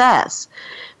success.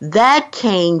 That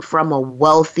came from a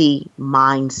wealthy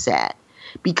mindset,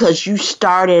 because you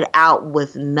started out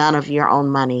with none of your own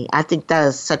money. I think that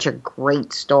is such a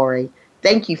great story.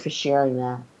 Thank you for sharing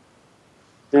that.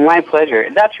 My pleasure.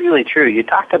 That's really true. You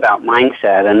talked about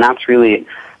mindset, and that's really,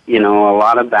 a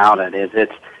lot about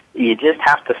it. You just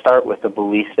have to start with the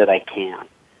belief that I can.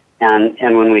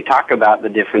 And when we talk about the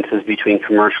differences between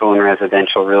commercial and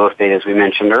residential real estate, as we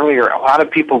mentioned earlier, a lot of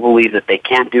people believe that they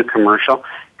can't do commercial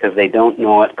because they don't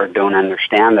know it or don't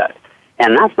understand it.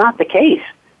 And that's not the case.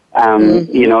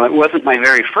 It wasn't my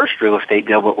very first real estate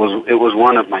deal, but it was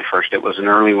one of my first. It was an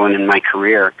early one in my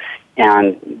career,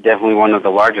 and definitely one of the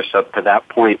largest up to that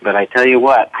point. But I tell you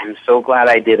what, I'm so glad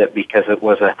I did it, because it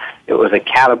was a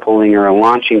catapulting or a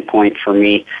launching point for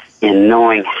me in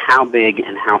knowing how big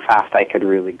and how fast I could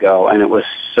really go. And it was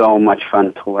so much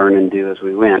fun to learn and do as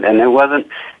we went. And it wasn't,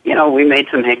 we made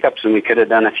some hiccups and we could have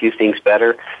done a few things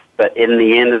better, but in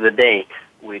the end of the day,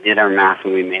 we did our math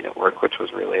and we made it work, which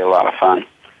was really a lot of fun.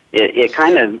 It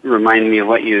kind of reminded me of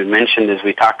what you mentioned as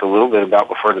we talked a little bit about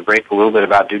before the break, a little bit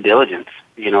about due diligence.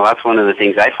 That's one of the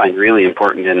things I find really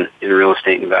important in real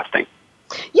estate investing.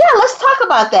 Yeah, let's talk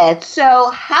about that. So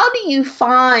how do you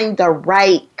find the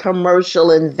right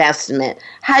commercial investment?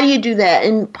 How do you do that?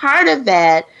 And part of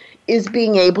that is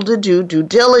being able to do due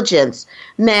diligence.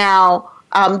 Now,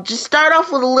 just start off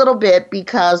with a little bit,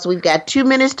 because we've got 2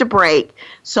 minutes to break.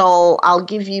 So I'll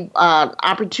give you an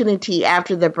opportunity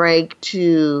after the break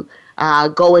to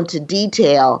go into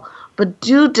detail. But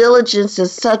due diligence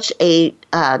is such a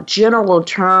general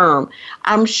term.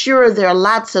 I'm sure there are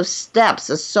lots of steps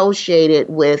associated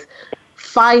with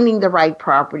finding the right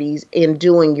properties and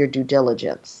doing your due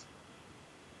diligence.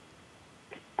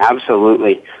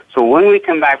 Absolutely. So when we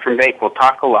come back from break, we'll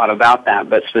talk a lot about that.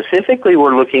 But specifically,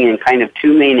 we're looking in kind of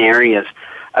two main areas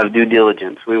of due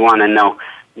diligence. We want to know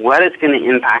what is going to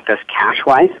impact us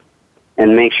cash-wise,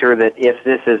 and make sure that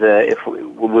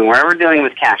when we're ever dealing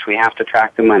with cash, we have to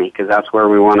track the money, because that's where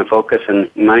we want to focus, and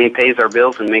money pays our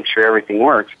bills and make sure everything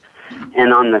works.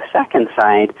 And on the second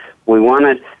side, we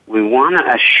want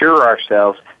to assure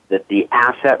ourselves that the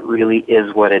asset really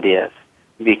is what it is.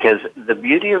 Because the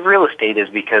beauty of real estate is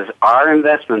because our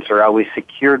investments are always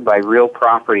secured by real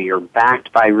property or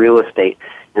backed by real estate.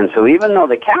 And so even though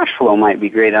the cash flow might be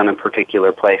great on a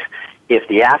particular place, If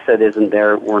the asset isn't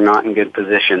there, we're not in good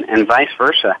position. And vice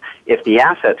versa. If the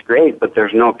asset's great, but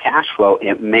there's no cash flow,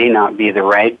 it may not be the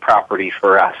right property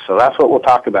for us. So that's what we'll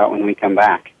talk about when we come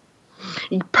back.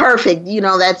 Perfect.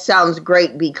 That sounds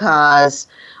great, because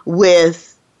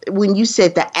when you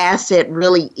said the asset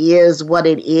really is what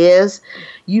it is,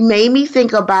 you made me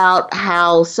think about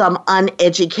how some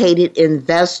uneducated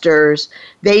investors,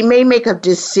 they may make a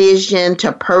decision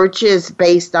to purchase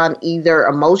based on either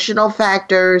emotional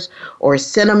factors or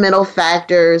sentimental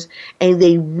factors, and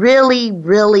they really,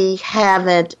 really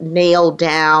haven't nailed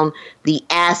down the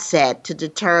asset to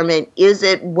determine, is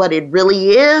it what it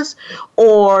really is,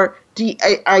 or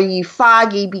are you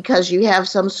foggy because you have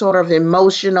some sort of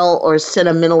emotional or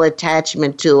sentimental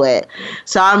attachment to it?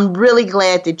 So I'm really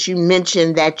glad that you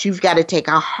mentioned that you've got to take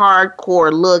a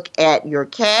hardcore look at your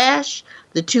cash,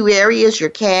 the two areas, your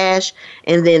cash,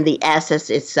 and then the assets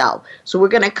itself. So we're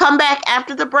going to come back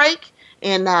after the break,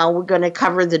 and we're going to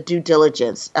cover the due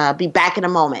diligence. Be back in a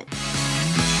moment.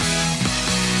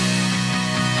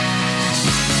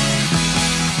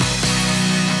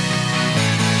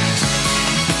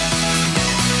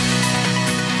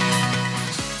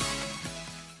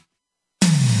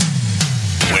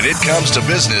 When it comes to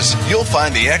business, you'll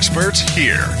find the experts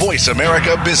here. Voice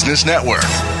America Business Network.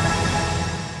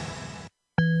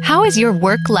 How is your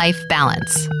work-life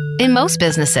balance? In most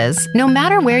businesses, no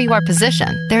matter where you are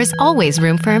positioned, there is always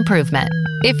room for improvement.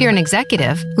 If you're an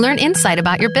executive, learn insight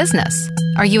about your business.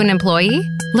 Are you an employee?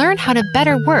 Learn how to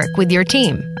better work with your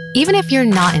team. Even if you're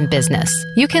not in business,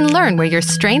 you can learn where your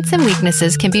strengths and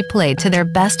weaknesses can be played to their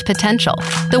best potential.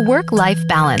 The Work-Life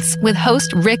Balance with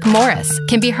host Rick Morris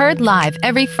can be heard live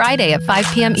every Friday at 5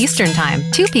 p.m. Eastern Time,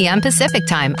 2 p.m. Pacific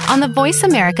Time on the Voice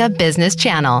America Business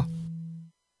Channel.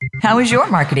 How is your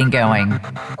marketing going?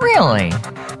 Really?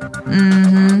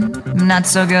 Not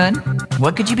so good?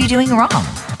 What could you be doing wrong?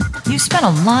 You spent a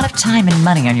lot of time and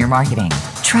money on your marketing,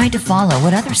 tried to follow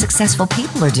what other successful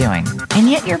people are doing, and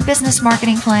yet your business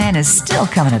marketing plan is still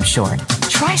coming up short.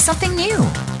 Try something new.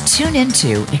 Tune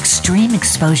into Extreme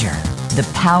Exposure, the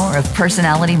power of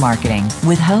personality marketing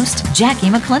with host Jackie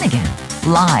McClinigan.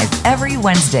 Live every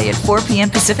Wednesday at 4 p.m.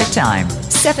 Pacific Time,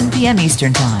 7 p.m.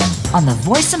 Eastern Time on the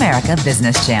Voice America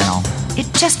Business Channel. It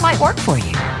just might work for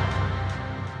you.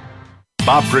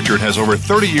 Bob Pritchard has over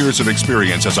 30 years of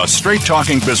experience as a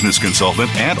straight-talking business consultant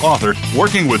and author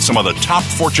working with some of the top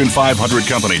Fortune 500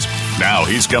 companies. Now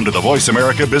he's come to the Voice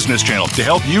America Business Channel to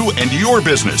help you and your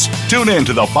business. Tune in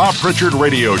to the Bob Pritchard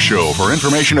Radio Show for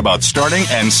information about starting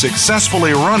and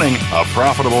successfully running a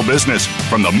profitable business.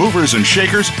 From the movers and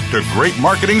shakers to great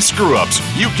marketing screw-ups,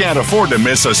 you can't afford to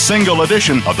miss a single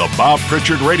edition of the Bob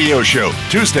Pritchard Radio Show.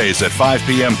 Tuesdays at 5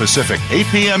 p.m. Pacific, 8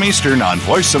 p.m. Eastern on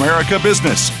Voice America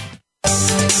Business.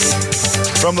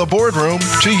 From the boardroom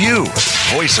to you,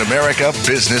 Voice America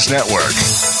Business Network.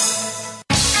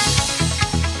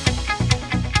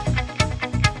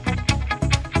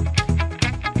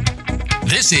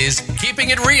 This is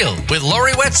Keeping It Real with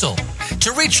Lori Wetzel.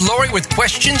 To reach Lori with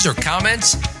questions or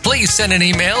comments, please send an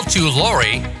email to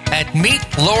Lori at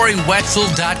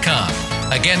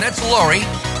meetloriwetzel.com. Again, that's Lori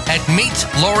at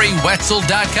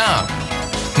meetloriwetzel.com.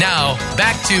 Now,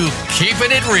 back to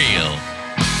Keeping It Real.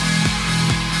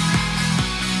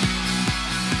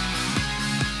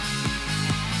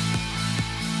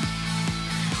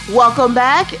 Welcome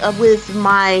back with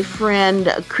my friend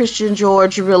Christian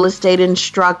George, real estate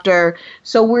instructor.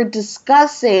 So we're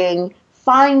discussing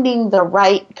finding the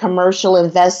right commercial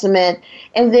investment,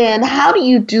 and then how do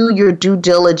you do your due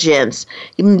diligence?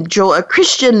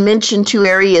 Christian mentioned two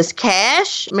areas: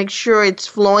 cash, make sure it's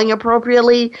flowing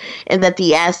appropriately, and that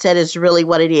the asset is really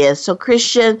what it is. So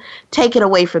Christian, take it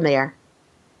away from there.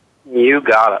 You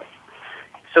got it.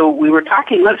 So we were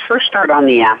talking, let's first start on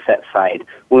the asset side.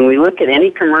 When we look at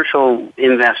any commercial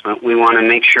investment, we want to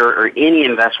make sure, or any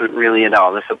investment really at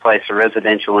all, this applies to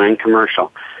residential and commercial,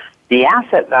 the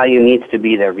asset value needs to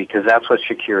be there because that's what's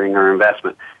securing our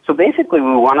investment. So basically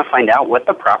we want to find out what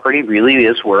the property really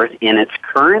is worth in its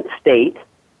current state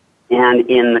and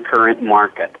in the current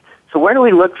market. So where do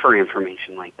we look for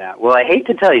information like that? Well, I hate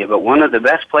to tell you, but one of the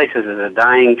best places is a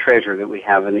dying treasure that we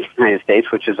have in the United States,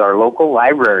 which is our local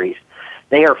libraries.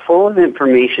 They are full of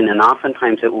information, and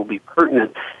oftentimes it will be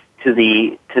pertinent to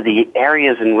the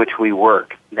areas in which we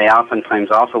work. They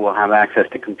oftentimes also will have access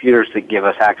to computers that give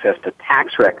us access to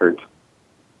tax records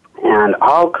and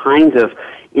all kinds of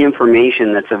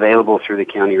information that's available through the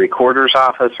county recorder's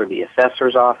office or the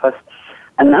assessor's office.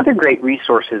 Another great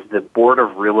resource is the Board of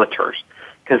Realtors,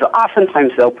 because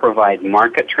oftentimes they'll provide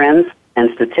market trends and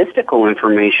statistical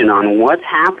information on what's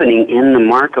happening in the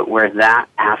market where that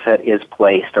asset is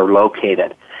placed or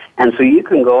located. And so you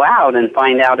can go out and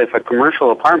find out if a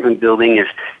commercial apartment building is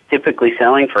typically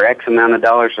selling for X amount of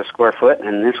dollars a square foot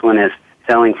and this one is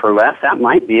selling for less. That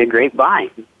might be a great buy.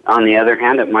 On the other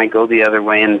hand, it might go the other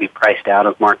way and be priced out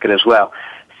of market as well.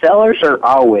 Sellers are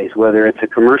always, whether it's a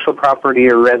commercial property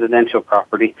or residential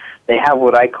property, they have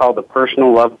what I call the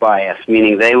personal love bias,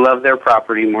 meaning they love their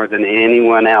property more than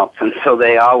anyone else, and so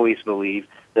they always believe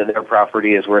that their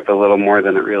property is worth a little more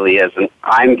than it really is. And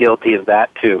I'm guilty of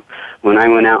that too. When I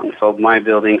went out and sold my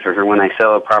buildings, or when I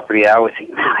sell a property, I always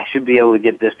think, man, I should be able to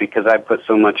get this because I put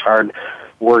so much hard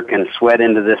work and sweat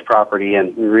into this property.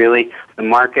 And really, the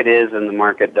market is, and the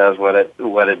market does what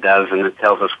it does, and it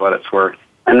tells us what it's worth.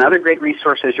 Another great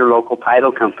resource is your local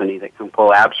title company that can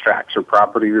pull abstracts or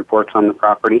property reports on the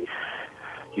property.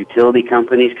 Utility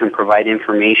companies can provide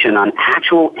information on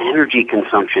actual energy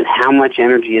consumption. How much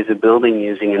energy is a building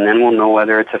using? And then we'll know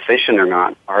whether it's efficient or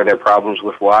not. Are there problems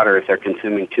with water if they're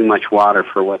consuming too much water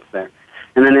for what's there?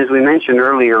 And then as we mentioned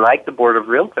earlier, like the Board of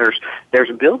Realtors, there's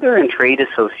builder and trade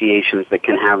associations that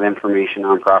can have information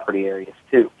on property areas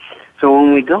too. So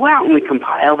when we go out and we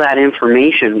compile that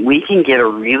information, we can get a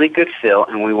really good feel,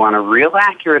 and we want a real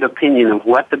accurate opinion of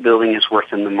what the building is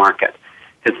worth in the market.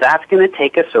 Because that's going to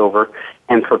take us over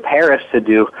and prepare us to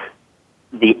do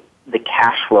the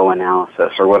cash flow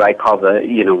analysis, or what I call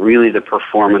really the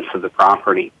performance of the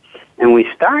property. And we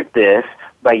start this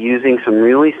by using some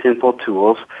really simple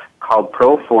tools called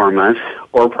pro formas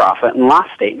or profit and loss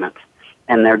statements.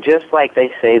 And they're just like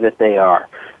they say that they are.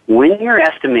 When you're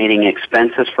estimating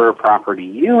expenses for a property,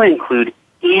 you include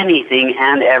anything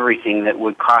and everything that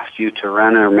would cost you to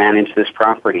run or manage this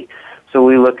property. So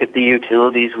we look at the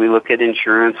utilities, we look at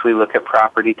insurance, we look at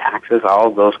property taxes, all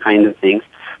of those kinds of things.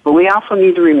 But we also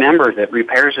need to remember that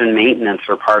repairs and maintenance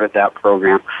are part of that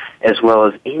program, as well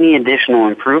as any additional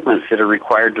improvements that are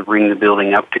required to bring the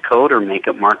building up to code or make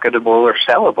it marketable or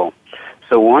sellable.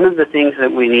 So one of the things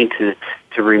that we need to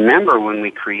remember when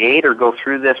we create or go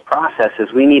through this process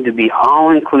is we need to be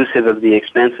all-inclusive of the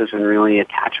expenses and really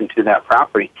attach them to that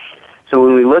property. So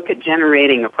when we look at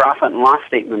generating a profit and loss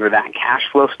statement or that cash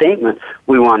flow statement,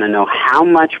 we want to know how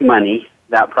much money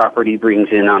that property brings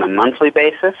in on a monthly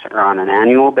basis or on an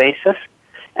annual basis.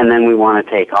 And then we want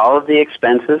to take all of the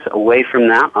expenses away from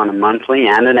that on a monthly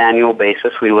and an annual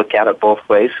basis. We look at it both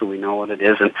ways so we know what it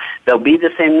is. And they'll be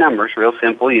the same numbers, real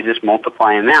simple. You just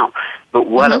multiply them out. But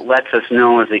what it lets us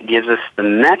know is it gives us the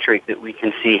metric that we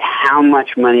can see how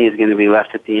much money is going to be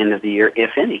left at the end of the year,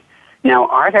 if any. Now,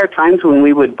 are there times when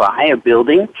we would buy a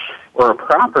building or a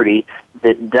property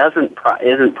that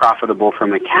isn't profitable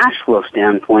from a cash flow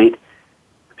standpoint?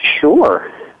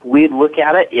 Sure. We'd look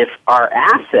at it if our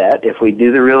asset, if we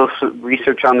do the real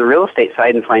research on the real estate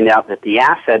side and find out that the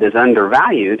asset is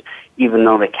undervalued, even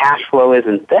though the cash flow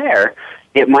isn't there,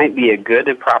 it might be a good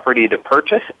property to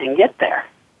purchase and get there.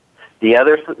 The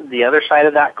other side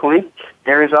of that coin,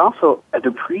 there is also a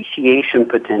depreciation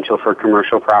potential for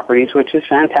commercial properties, which is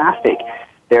fantastic.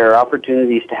 There are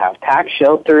opportunities to have tax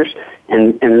shelters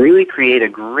and really create a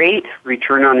great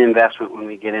return on investment when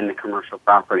we get into commercial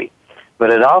property. But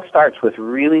it all starts with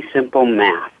really simple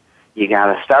math. You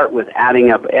got to start with adding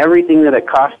up everything that it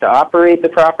costs to operate the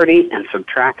property and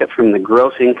subtract it from the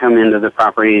gross income into the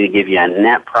property to give you a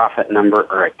net profit number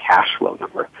or a cash flow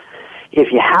number.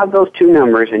 If you have those two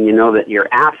numbers and you know that your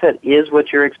asset is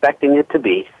what you're expecting it to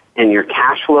be and your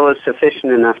cash flow is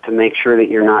sufficient enough to make sure that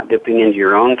you're not dipping into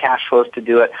your own cash flows to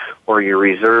do it or your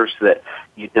reserves that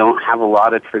you don't have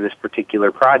allotted for this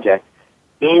particular project,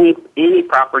 any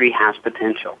property has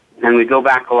potential. And we go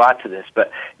back a lot to this,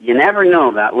 but you never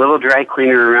know. That little dry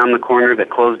cleaner around the corner that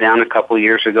closed down a couple of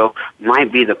years ago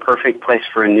might be the perfect place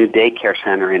for a new daycare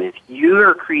center. And if you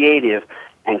are creative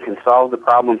and can solve the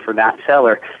problem for that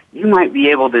seller, you might be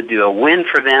able to do a win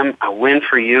for them, a win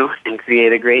for you, and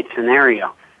create a great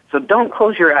scenario. So don't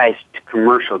close your eyes to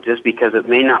commercial just because it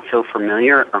may not feel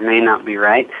familiar or may not be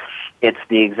right. It's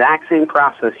the exact same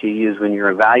process you use when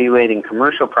you're evaluating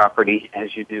commercial property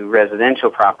as you do residential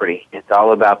property. It's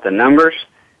all about the numbers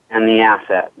and the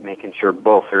asset, making sure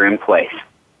both are in place.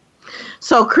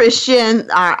 So,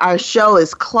 Christian, our show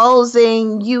is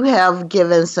closing. You have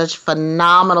given such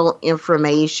phenomenal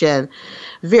information.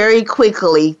 Very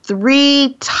quickly,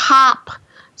 3 top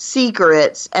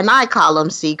secrets, and I call them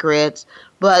secrets,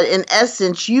 but in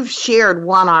essence, you've shared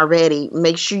one already.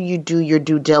 Make sure you do your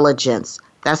due diligence.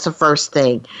 That's the first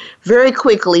thing. Very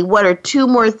quickly, what are 2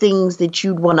 more things that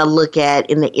you'd want to look at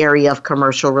in the area of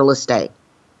commercial real estate?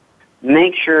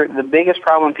 make sure the biggest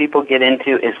problem people get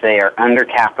into is they are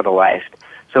undercapitalized.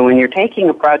 So when you're taking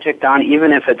a project on,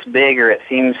 even if it's big or it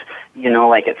seems,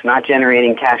 like it's not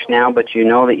generating cash now, but you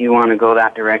know that you want to go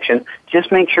that direction,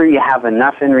 just make sure you have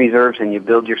enough in reserves and you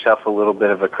build yourself a little bit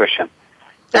of a cushion.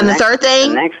 And the third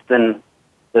thing?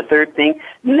 The third thing,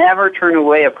 never turn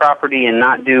away a property and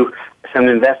not do some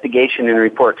investigation and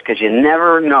reports, because you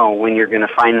never know when you're going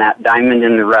to find that diamond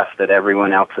in the rough that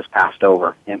everyone else has passed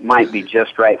over. It might be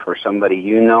just right for somebody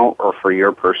you know or for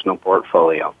your personal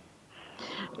portfolio.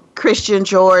 Christian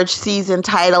George, seasoned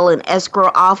title and escrow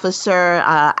officer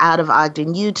out of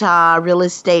Ogden, Utah, real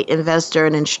estate investor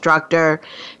and instructor.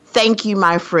 Thank you,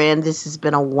 my friend. This has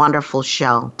been a wonderful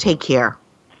show. Take care.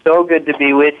 So good to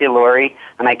be with you, Lori,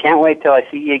 and I can't wait till I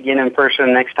see you again in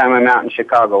person next time I'm out in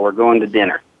Chicago. We're going to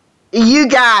dinner. You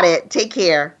got it. Take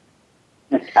care.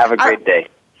 Have a great day.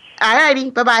 All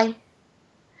righty. Bye-bye.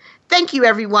 Thank you,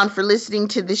 everyone, for listening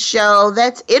to the show.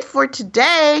 That's it for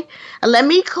today. Let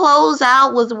me close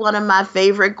out with one of my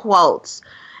favorite quotes.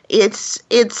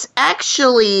 It's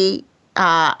actually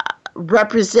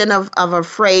representative of a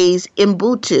phrase in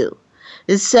Ubuntu.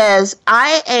 It says,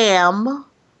 I am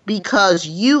because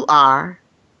you are,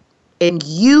 and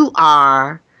you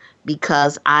are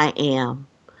because I am.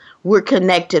 We're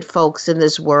connected, folks, in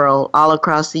this world, all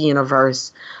across the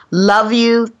universe. Love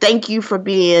you. Thank you for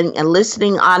being a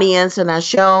listening audience in our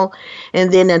show.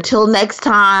 And then until next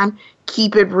time,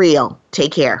 keep it real.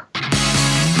 Take care.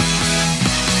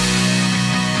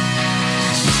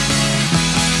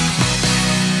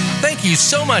 Thank you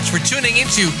so much for tuning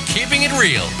into Keeping It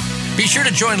Real. Be sure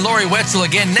to join Lori Wetzel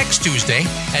again next Tuesday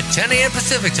at 10 a.m.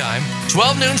 Pacific Time,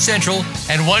 12 noon Central,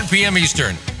 and 1 p.m.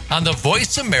 Eastern on the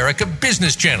Voice America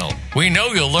Business Channel. We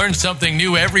know you'll learn something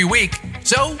new every week,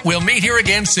 so we'll meet here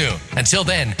again soon. Until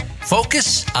then,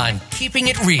 focus on keeping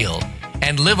it real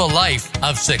and live a life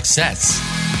of success.